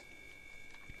guns.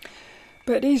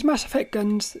 But these Mass Effect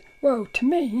guns, well, to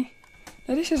me,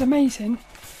 now this is amazing.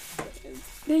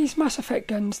 These Mass Effect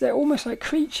guns, they're almost like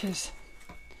creatures.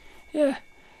 Yeah,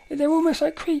 they're almost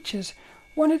like creatures.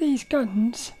 One of these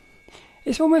guns,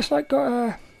 it's almost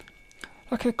got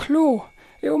a claw.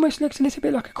 It almost looks a little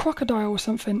bit like a crocodile or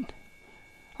something.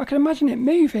 I can imagine it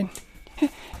moving.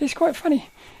 It's quite funny.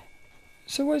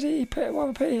 So what have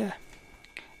I put here?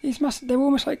 They're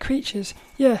almost like creatures.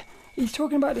 Yeah, he's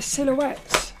talking about the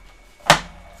silhouettes.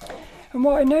 And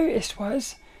what I noticed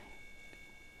was,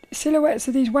 silhouettes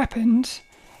of these weapons,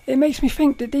 it makes me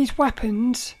think that these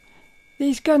weapons,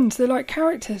 these guns, they're like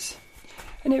characters.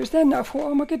 And it was then that I thought,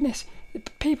 oh my goodness, the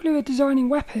people who are designing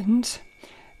weapons,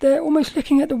 they're almost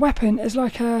looking at the weapon as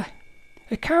like a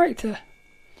character.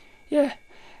 Yeah.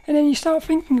 And then you start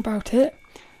thinking about it,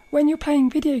 when you're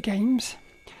playing video games,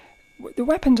 the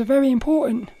weapons are very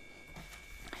important.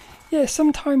 Yeah,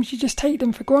 sometimes you just take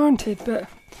them for granted, but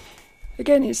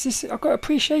again, it's just, I've got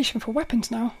appreciation for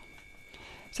weapons now.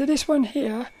 So this one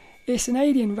here, it's an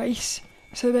alien race,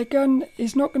 so their gun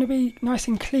is not going to be nice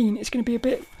and clean, it's going to be a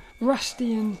bit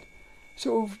rusty and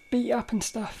sort of beat up and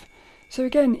stuff. So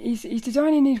again, he's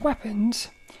designing these weapons,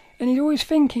 and he's always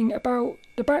thinking about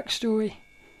the backstory.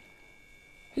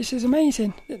 This is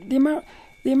amazing. The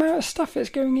amount of stuff that's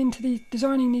going into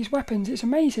designing these weapons, it's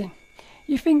amazing.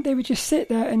 You think they would just sit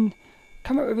there and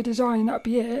come up with a design and that'd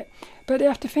be it, but they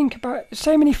have to think about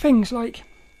so many things. Like,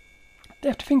 they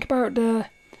have to think about the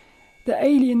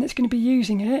alien that's going to be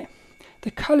using it,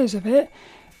 the colours of it,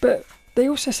 but they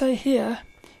also say here,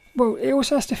 well, it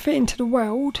also has to fit into the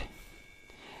world,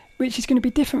 which is going to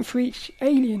be different for each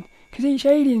alien, because each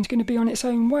alien is going to be on its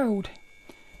own world.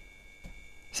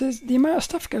 So there's the amount of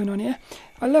stuff going on here.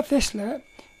 I love this, look.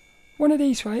 One of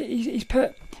these, right, he's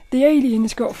put, the alien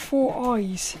has got 4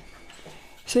 eyes.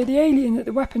 So the alien that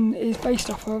the weapon is based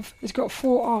off of has got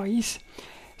 4 eyes.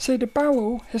 So the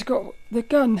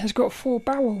gun has got 4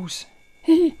 barrels.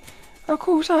 How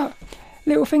cool is that?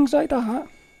 Little things like that.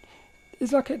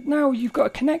 It's like now you've got a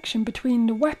connection between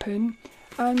the weapon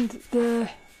and the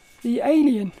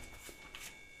alien.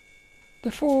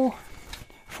 The four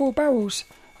barrels.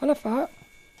 I love that.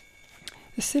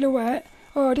 The silhouette.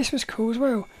 Oh, this was cool as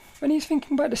well. When he's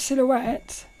thinking about the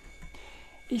silhouette,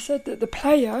 he said that the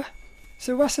player,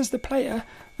 so us as the player,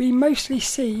 we mostly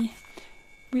see,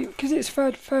 because it's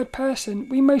third person,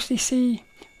 we mostly see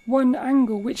one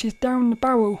angle, which is down the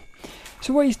barrel.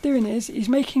 So what he's doing is he's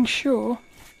making sure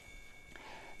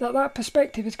that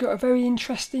perspective has got a very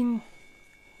interesting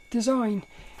design.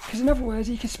 Because in other words,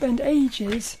 he could spend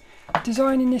ages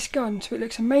designing this gun so it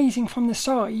looks amazing from the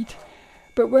side,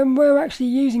 but when we're actually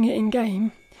using it in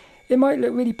game, it might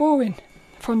look really boring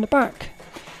from the back.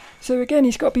 So again,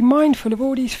 he's got to be mindful of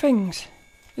all these things.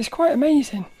 It's quite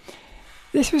amazing.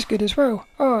 This was good as well.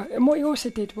 Oh, and what he also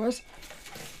did was,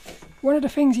 one of the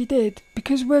things he did,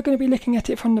 because we're going to be looking at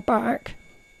it from the back,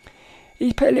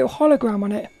 he put a little hologram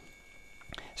on it.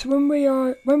 So when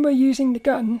we're using the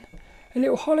gun, a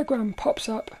little hologram pops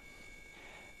up.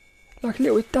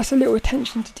 That's a little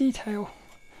attention to detail.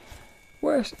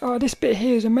 What else? Oh, this bit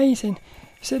here is amazing.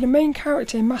 So the main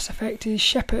character in Mass Effect is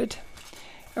Shepard,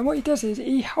 and what he does is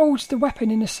he holds the weapon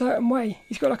in a certain way.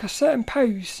 He's got like a certain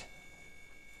pose.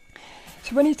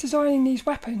 So when he's designing these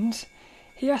weapons,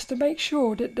 he has to make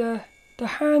sure that the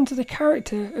hands of the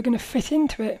character are going to fit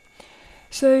into it.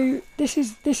 So this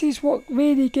is what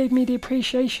really gave me the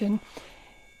appreciation.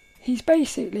 He's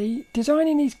basically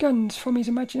designing these guns from his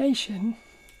imagination.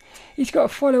 He's got to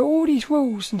follow all these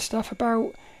rules and stuff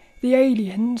about the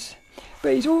aliens,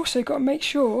 but he's also got to make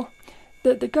sure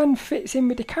that the gun fits in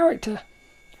with the character.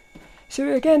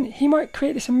 So again, he might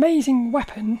create this amazing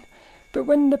weapon, But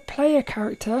when the player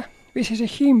character, which is a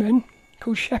human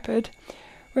called Shepard,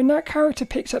 when that character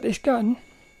picks up this gun,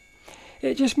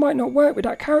 it just might not work with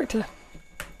that character.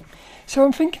 So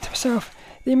I'm thinking to myself,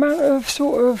 the amount of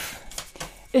sort of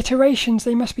iterations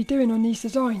they must be doing on these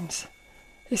designs,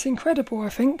 it's incredible, I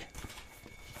think.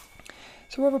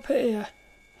 So what have I put here?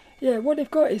 Yeah, what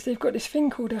they've got is they've got this thing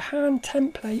called a hand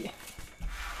template.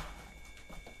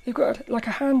 They've got like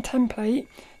a hand template,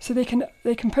 so they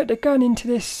can put the gun into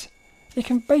this. They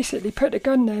can basically put the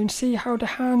gun there and see how the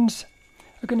hands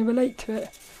are going to relate to it,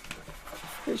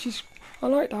 which is, I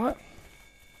like that.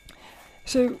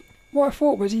 So what I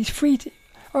thought was he's free to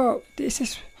go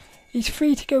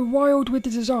wild with the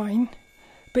design,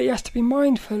 but he has to be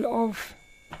mindful of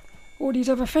all these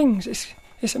other things.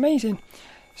 It's amazing.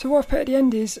 So what I've put at the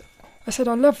end is, I said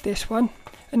I love this one,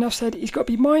 and I've said he's got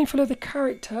to be mindful of the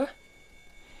character,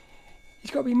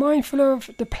 he's got to be mindful of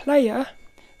the player,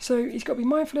 so he's got to be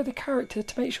mindful of the character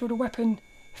to make sure the weapon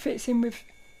fits in with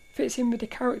the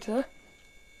character.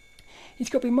 He's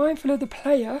got to be mindful of the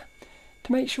player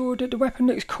to make sure that the weapon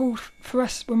looks cool for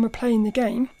us when we're playing the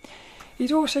game.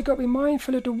 He's also got to be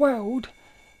mindful of the world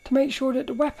to make sure that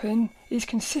the weapon is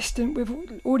consistent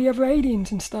with all the other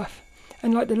aliens and stuff,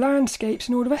 and like the landscapes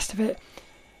and all the rest of it.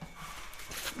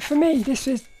 For me, this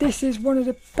is one of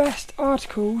the best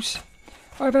articles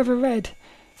I've ever read,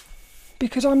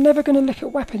 because I'm never going to look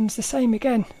at weapons the same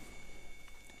again.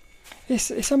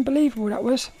 It's unbelievable, that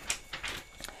was.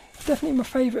 It's definitely my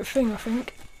favourite thing, I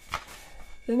think.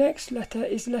 The next letter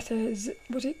is the letter Z.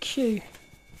 Was it Q?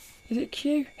 Is it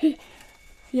Q?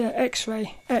 Yeah,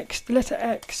 X-ray. X. The letter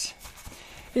X.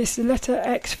 It's the letter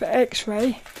X for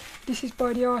X-ray. This is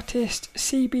by the artist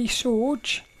C.B.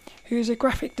 Sorge, who is a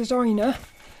graphic designer.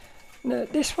 Now,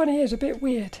 this one here is a bit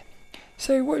weird.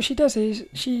 So what she does is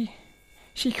she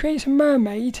creates a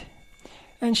mermaid,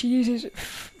 and she uses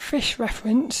fish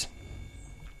reference,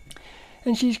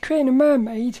 and she's creating a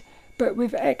mermaid but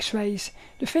with X-rays.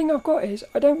 The thing I've got is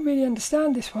I don't really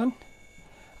understand this one.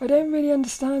 I don't really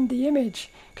understand the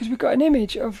image, because we've got an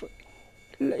image of,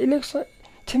 it looks like,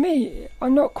 to me,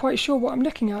 I'm not quite sure what I'm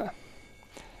looking at.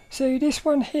 So this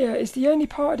one here is the only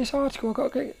part of this article I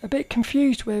got a bit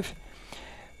confused with.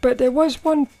 But there was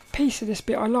one piece of this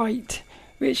bit I liked,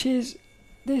 which is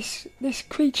this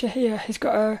creature here has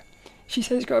got she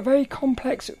says it's got a very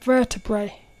complex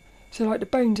vertebrae, so like the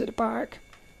bones at the back.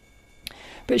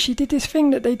 But she did this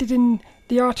thing that they did in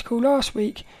the article last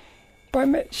week,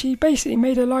 she basically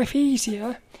made her life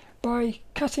easier by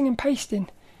cutting and pasting.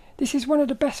 This is one of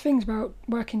the best things about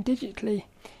working digitally,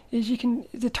 is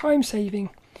the time saving.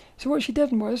 So what she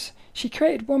did was, she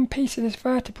created one piece of this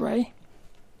vertebrae,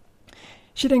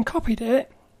 she then copied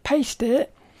it, pasted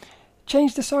it,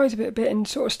 changed the size of it a bit and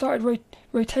sort of started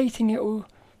rotating it or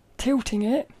tilting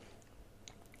it.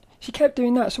 She kept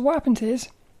doing that. So what happens is,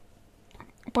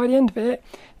 by the end of it,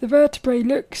 the vertebrae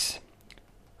looks,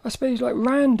 I suppose, like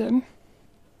random,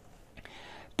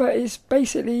 but it's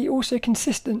basically also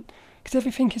consistent because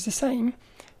everything is the same.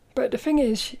 But the thing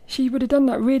is, she would have done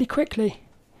that really quickly.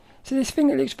 So this thing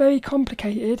that looks very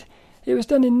complicated, it was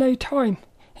done in no time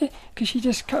because she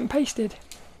just cut and pasted.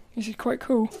 This is quite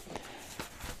cool.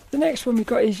 The next one we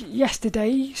got is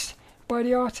Yesterdays by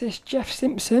the artist Jeff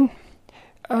Simpson,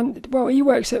 and well, he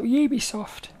works at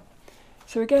Ubisoft.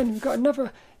 So again, we've got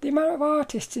the amount of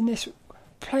artists in this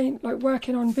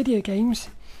working on video games.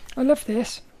 I love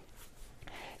this.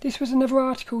 This was another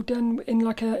article done in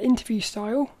like an interview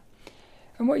style,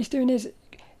 and what he's doing is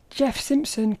Jeff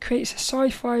Simpson creates a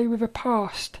sci-fi with a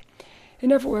past.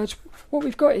 In other words, what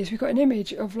we've got is we've got an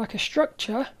image of like a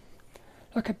structure,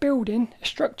 like a building, a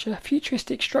structure,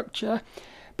 futuristic structure,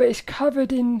 but it's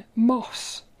covered in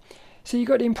moss. So you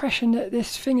got the impression that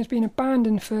this thing has been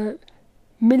abandoned for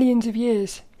millions of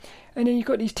years. And then you've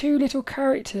got these two little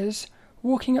characters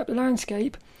walking up the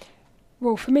landscape.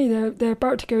 Well, for me, they're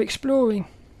about to go exploring.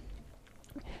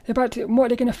 What are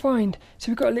they going to find?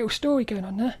 So we've got a little story going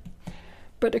on there.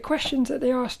 But the questions that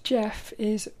they asked Jeff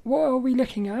is, what are we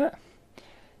looking at?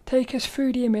 Take us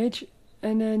through the image,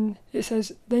 and then it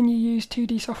says, then you use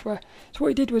 2D software. So what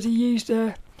he did was he used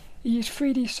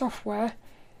 3D software.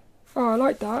 Oh, I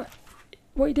like that.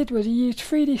 What he did was he used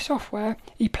 3D software.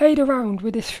 He played around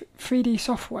with this 3D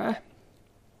software.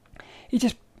 He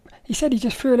said he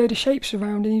just threw a load of shapes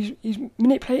around, and he's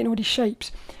manipulating all these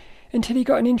shapes until he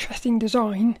got an interesting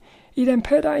design. He then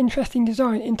put that interesting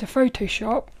design into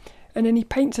Photoshop, and then he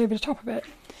paints over the top of it.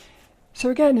 So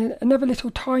again, another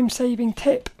little time-saving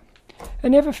tip.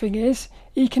 And the other thing is,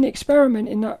 he can experiment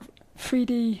in that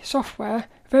 3D software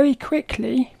very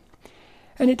quickly,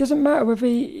 and it doesn't matter whether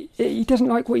he doesn't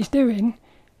like what he's doing.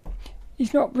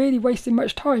 He's not really wasting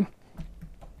much time.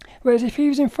 Whereas if he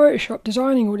was in Photoshop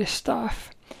designing all this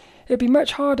stuff, it'd be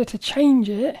much harder to change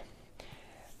it,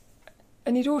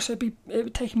 and it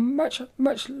would take him much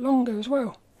longer as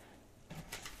well.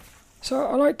 So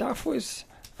I like that. I thought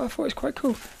it was quite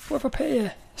cool. What have I put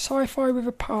here? Sci-fi with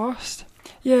a past.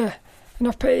 Yeah, and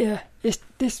I've put here,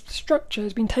 this structure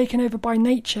has been taken over by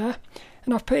nature,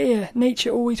 and I've put here, nature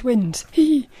always wins.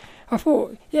 I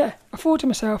thought to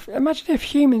myself, imagine if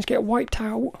humans get wiped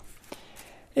out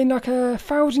in like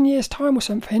 1,000 years' time or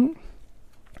something.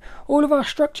 All of our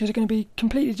structures are going to be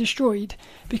completely destroyed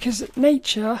because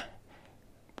nature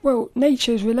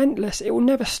is relentless. It will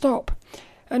never stop.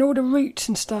 And all the roots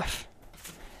and stuff.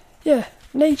 Yeah,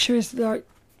 nature is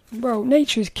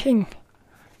king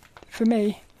for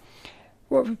me.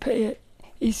 What have we put here?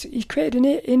 He's created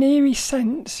an eerie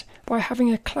sense by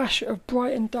having a clash of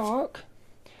bright and dark.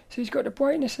 So he's got the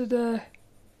brightness of the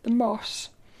moss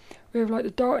with like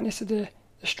the darkness of the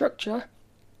structure.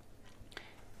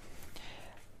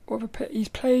 What have I put? He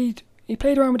played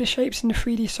around with the shapes in the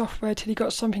 3D software till he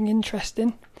got something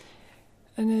interesting.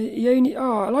 And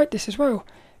I like this as well.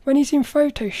 When he's in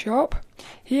Photoshop,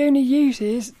 he only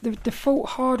uses the default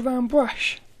hard round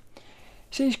brush.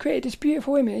 So he's created this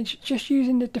beautiful image just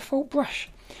using the default brush,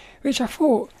 which I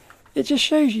thought, it just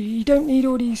shows you don't need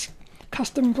all these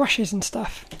custom brushes and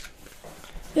stuff.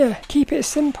 Yeah, keep it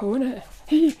simple, innit?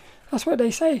 That's what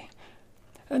they say.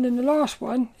 And then the last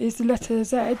one is the letter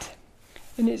Z,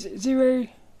 and it's zero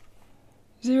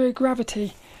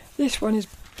gravity. This one is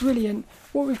brilliant.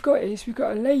 What we've got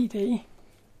a lady,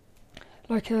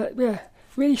 like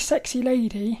really sexy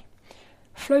lady,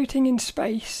 floating in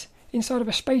space inside of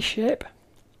a spaceship.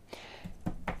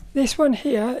 This one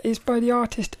here is by the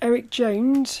artist Eric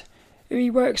Jones, who he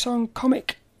works on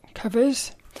comic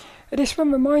covers. This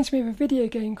one reminds me of a video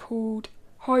game called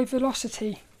High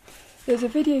Velocity. There's a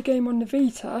video game on the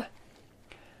Vita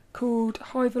called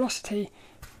High Velocity.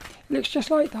 It looks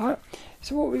just like that.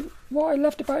 So what I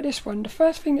loved about this one, the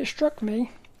first thing that struck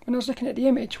me when I was looking at the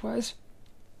image was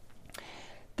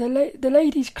the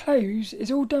lady's clothes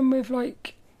is all done with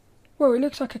it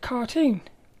looks like a cartoon.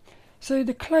 So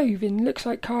the clothing looks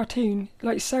like cartoon,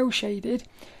 like cel shaded.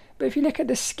 But if you look at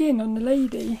the skin on the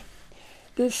lady,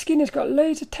 the skin has got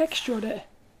loads of texture on it.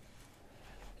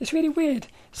 It's really weird.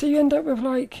 So you end up with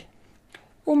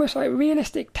almost like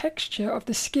realistic texture of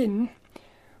the skin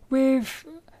with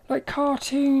like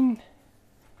cartoon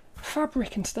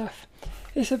fabric and stuff.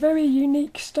 It's a very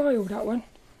unique style, that one.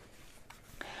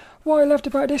 What I loved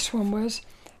about this one was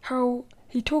how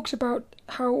he talks about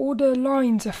how all the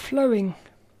lines are flowing.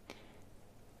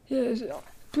 Yeah, it's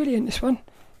brilliant, this one.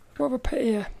 What have I put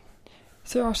here?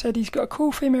 So I said he's got a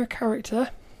cool female character,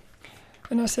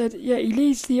 and I said, yeah, he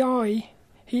leads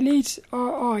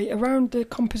our eye around the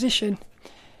composition,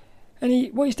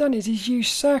 and what he's done is he's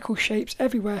used circle shapes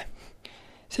everywhere.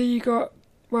 So he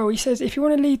says if you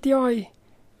want to lead the eye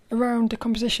around the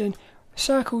composition,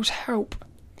 circles help.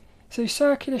 So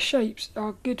circular shapes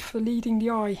are good for leading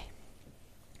the eye.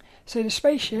 So the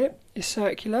spaceship is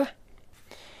circular.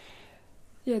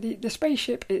 Yeah, the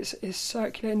spaceship is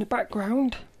circular in the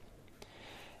background.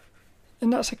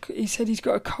 And he said he's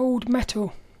got a cold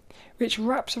metal which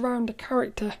wraps around the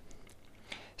character.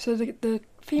 So the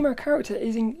female character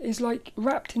is like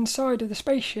wrapped inside of the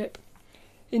spaceship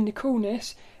in the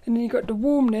coolness, and then you've got the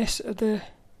warmness of the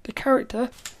character.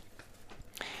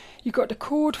 You've got the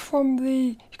cord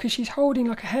because she's holding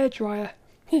like a hairdryer.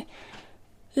 Yeah,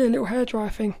 a little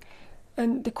hairdryer thing.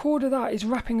 And the cord of that is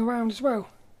wrapping around as well.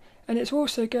 And it's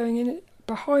also going in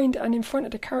behind and in front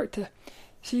of the character.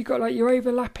 So you've got your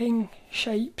overlapping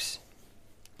shapes.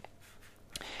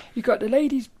 You've got the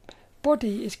lady's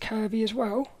body is curvy as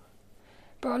well.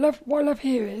 But what I love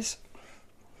here is,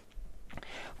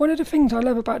 one of the things I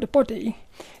love about the body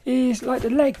is like the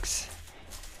legs.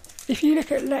 If you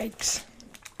look at legs,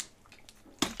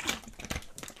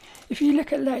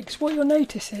 what you'll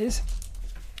notice is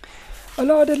a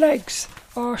lot of the legs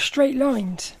are straight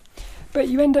lines, but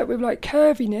you end up with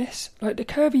curviness, like the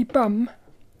curvy bum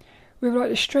with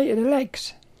the straight of the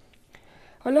legs.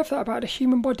 I love that about the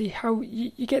human body, how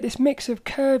you get this mix of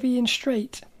curvy and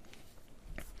straight.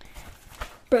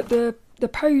 But the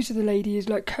pose of the lady is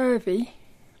curvy,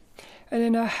 and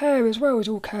then her hair as well is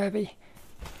all curvy.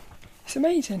 It's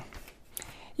amazing.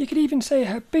 You could even say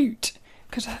her boot,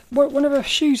 because one of her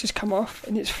shoes has come off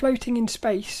and it's floating in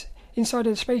space inside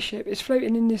of the spaceship. It's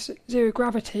floating in this zero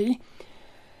gravity.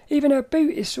 Even her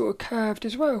boot is sort of curved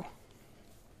as well.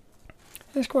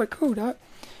 That's quite cool, that.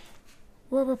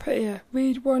 What have I put here?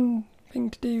 Read one thing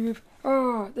to do with...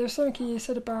 there's something he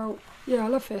said about... Yeah, I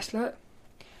love this, look.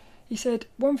 He said,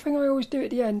 one thing I always do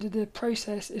at the end of the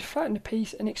process is flatten the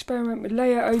piece and experiment with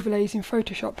layer overlays in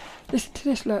Photoshop. Listen to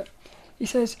this, look. He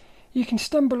says, you can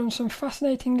stumble on some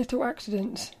fascinating little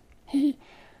accidents. And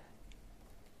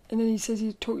then he says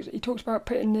he talks about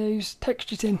putting those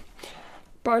textures in.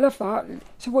 But I love that.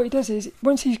 So what he does is,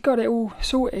 once he's got it all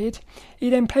sorted, he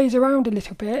then plays around a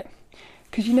little bit,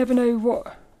 because you never know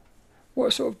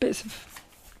what sort of bits of...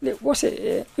 What's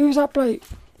it? Who was that bloke?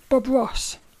 Bob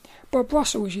Ross. Bob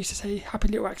Ross always used to say happy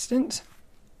little accidents.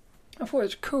 I thought it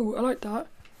was cool. I like that.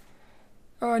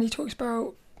 Oh, and he talks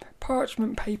about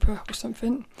parchment paper or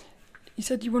something. He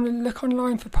said you want to look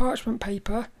online for parchment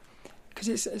paper, because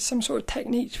it's some sort of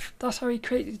technique. That's how he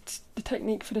created the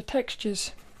technique for the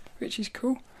textures, which is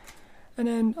cool. And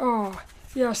then, I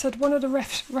said one of the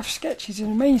rough sketches is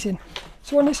amazing.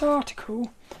 So on this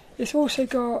article, it's also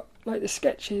got like the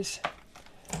sketches,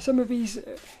 some of these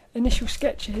initial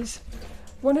sketches.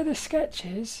 One of the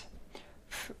sketches,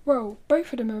 well,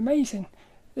 both of them are amazing.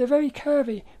 They're very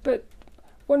curvy, but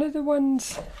the one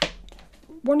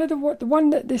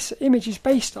that this image is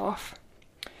based off,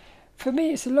 for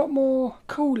me it's a lot more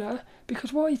cooler,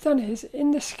 because what he's done is, in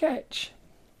the sketch,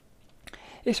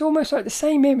 it's almost like the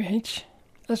same image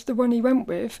as the one he went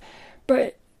with,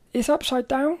 but it's upside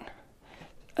down.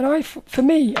 And for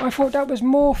me, I thought that was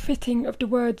more fitting of the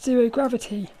word zero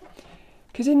gravity.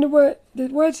 Because in the word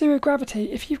zero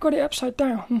gravity, if you've got it upside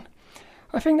down,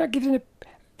 I think that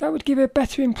would give a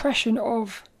better impression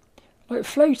of like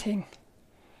floating.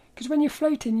 Because when you're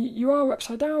floating, you are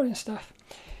upside down and stuff.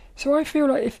 So I feel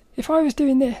like if I was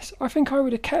doing this, I think I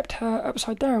would have kept her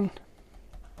upside down.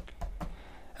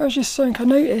 That was just something I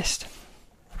noticed.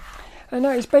 And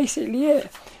that is basically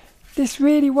it. This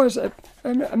really was an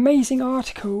amazing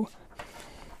article.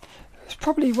 It's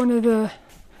probably one of the...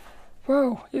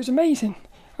 Well, it was amazing.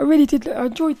 I really did. I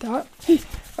enjoyed that.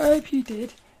 I hope you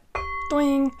did.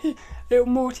 Doing little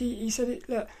Morti. He said it.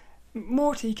 Look,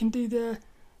 Morti can do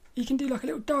he can do like a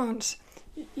little dance.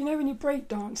 You know when you're break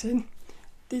dancing,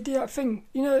 they do that thing.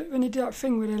 You know when they do that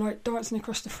thing where they're like dancing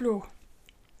across the floor,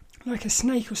 like a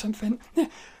snake or something.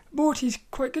 Morti's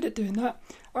quite good at doing that.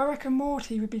 I reckon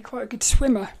Morti would be quite a good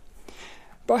swimmer.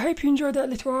 But I hope you enjoyed that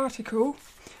little article.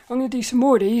 I'm going to do some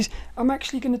more of these. I'm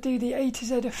actually going to do the A to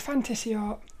Z of fantasy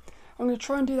art. I'm going to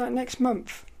try and do that next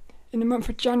month, in the month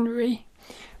of January.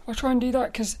 I'll try and do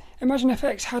that because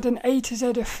ImagineFX had an A to Z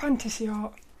of fantasy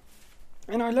art.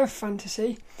 And I love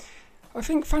fantasy. I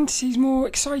think fantasy is more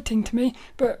exciting to me.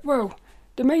 But, well,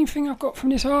 the main thing I've got from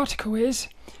this article is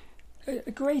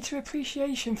a greater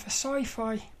appreciation for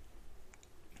sci-fi.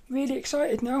 Really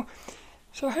excited now.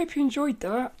 So I hope you enjoyed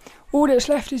that. All that's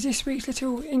left is this week's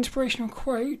little inspirational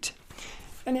quote,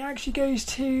 and it actually goes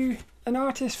to an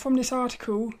artist from this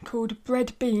article called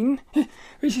Bread Bean,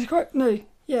 which is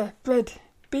Bread,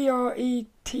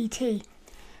 B-R-E-T-T,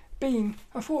 Bean.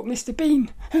 I thought Mr.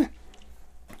 Bean.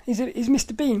 He's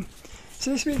Mr. Bean.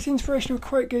 So this week's inspirational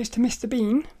quote goes to Mr.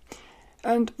 Bean,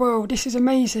 and well, this is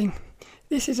amazing.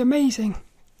 This is amazing.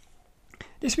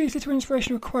 This week's little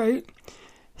inspirational quote: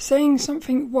 saying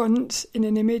something once in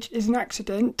an image is an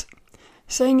accident.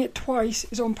 Saying it twice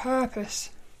is on purpose.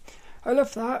 I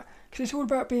love that, because it's all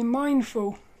about being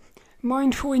mindful.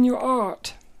 Mindful in your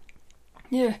art.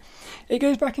 Yeah, it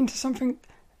goes back into something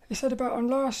they said about on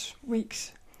last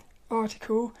week's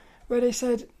article, where they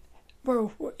said,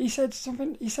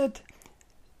 he said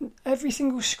every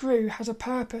single screw has a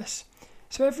purpose.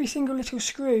 So every single little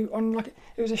screw on, like,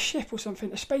 it was a ship or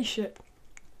something, a spaceship.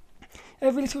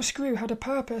 Every little screw had a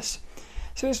purpose.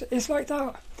 So it's like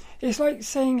that. It's like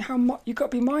saying how you've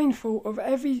got to be mindful of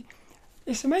every...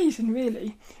 It's amazing,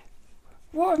 really.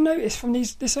 What I've noticed from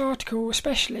this article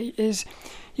especially is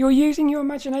you're using your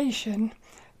imagination,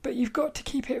 but you've got to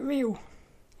keep it real.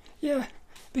 Yeah,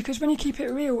 because when you keep it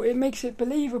real, it makes it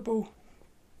believable.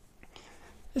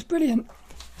 It's brilliant.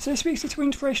 So this week's little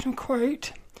inspirational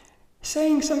quote: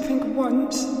 saying something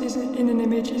once in an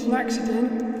image is an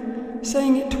accident.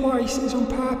 Saying it twice is on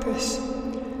purpose.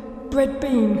 Bread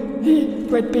Bean.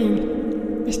 Bread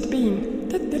Bean. Mr. Bean.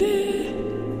 Da-da-da.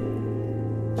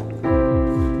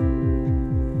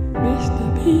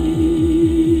 Mr.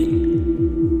 Bean.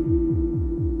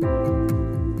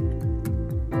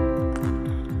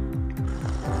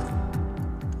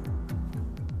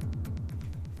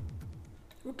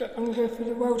 Okay, I'm going to go for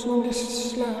the world's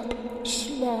longest slap.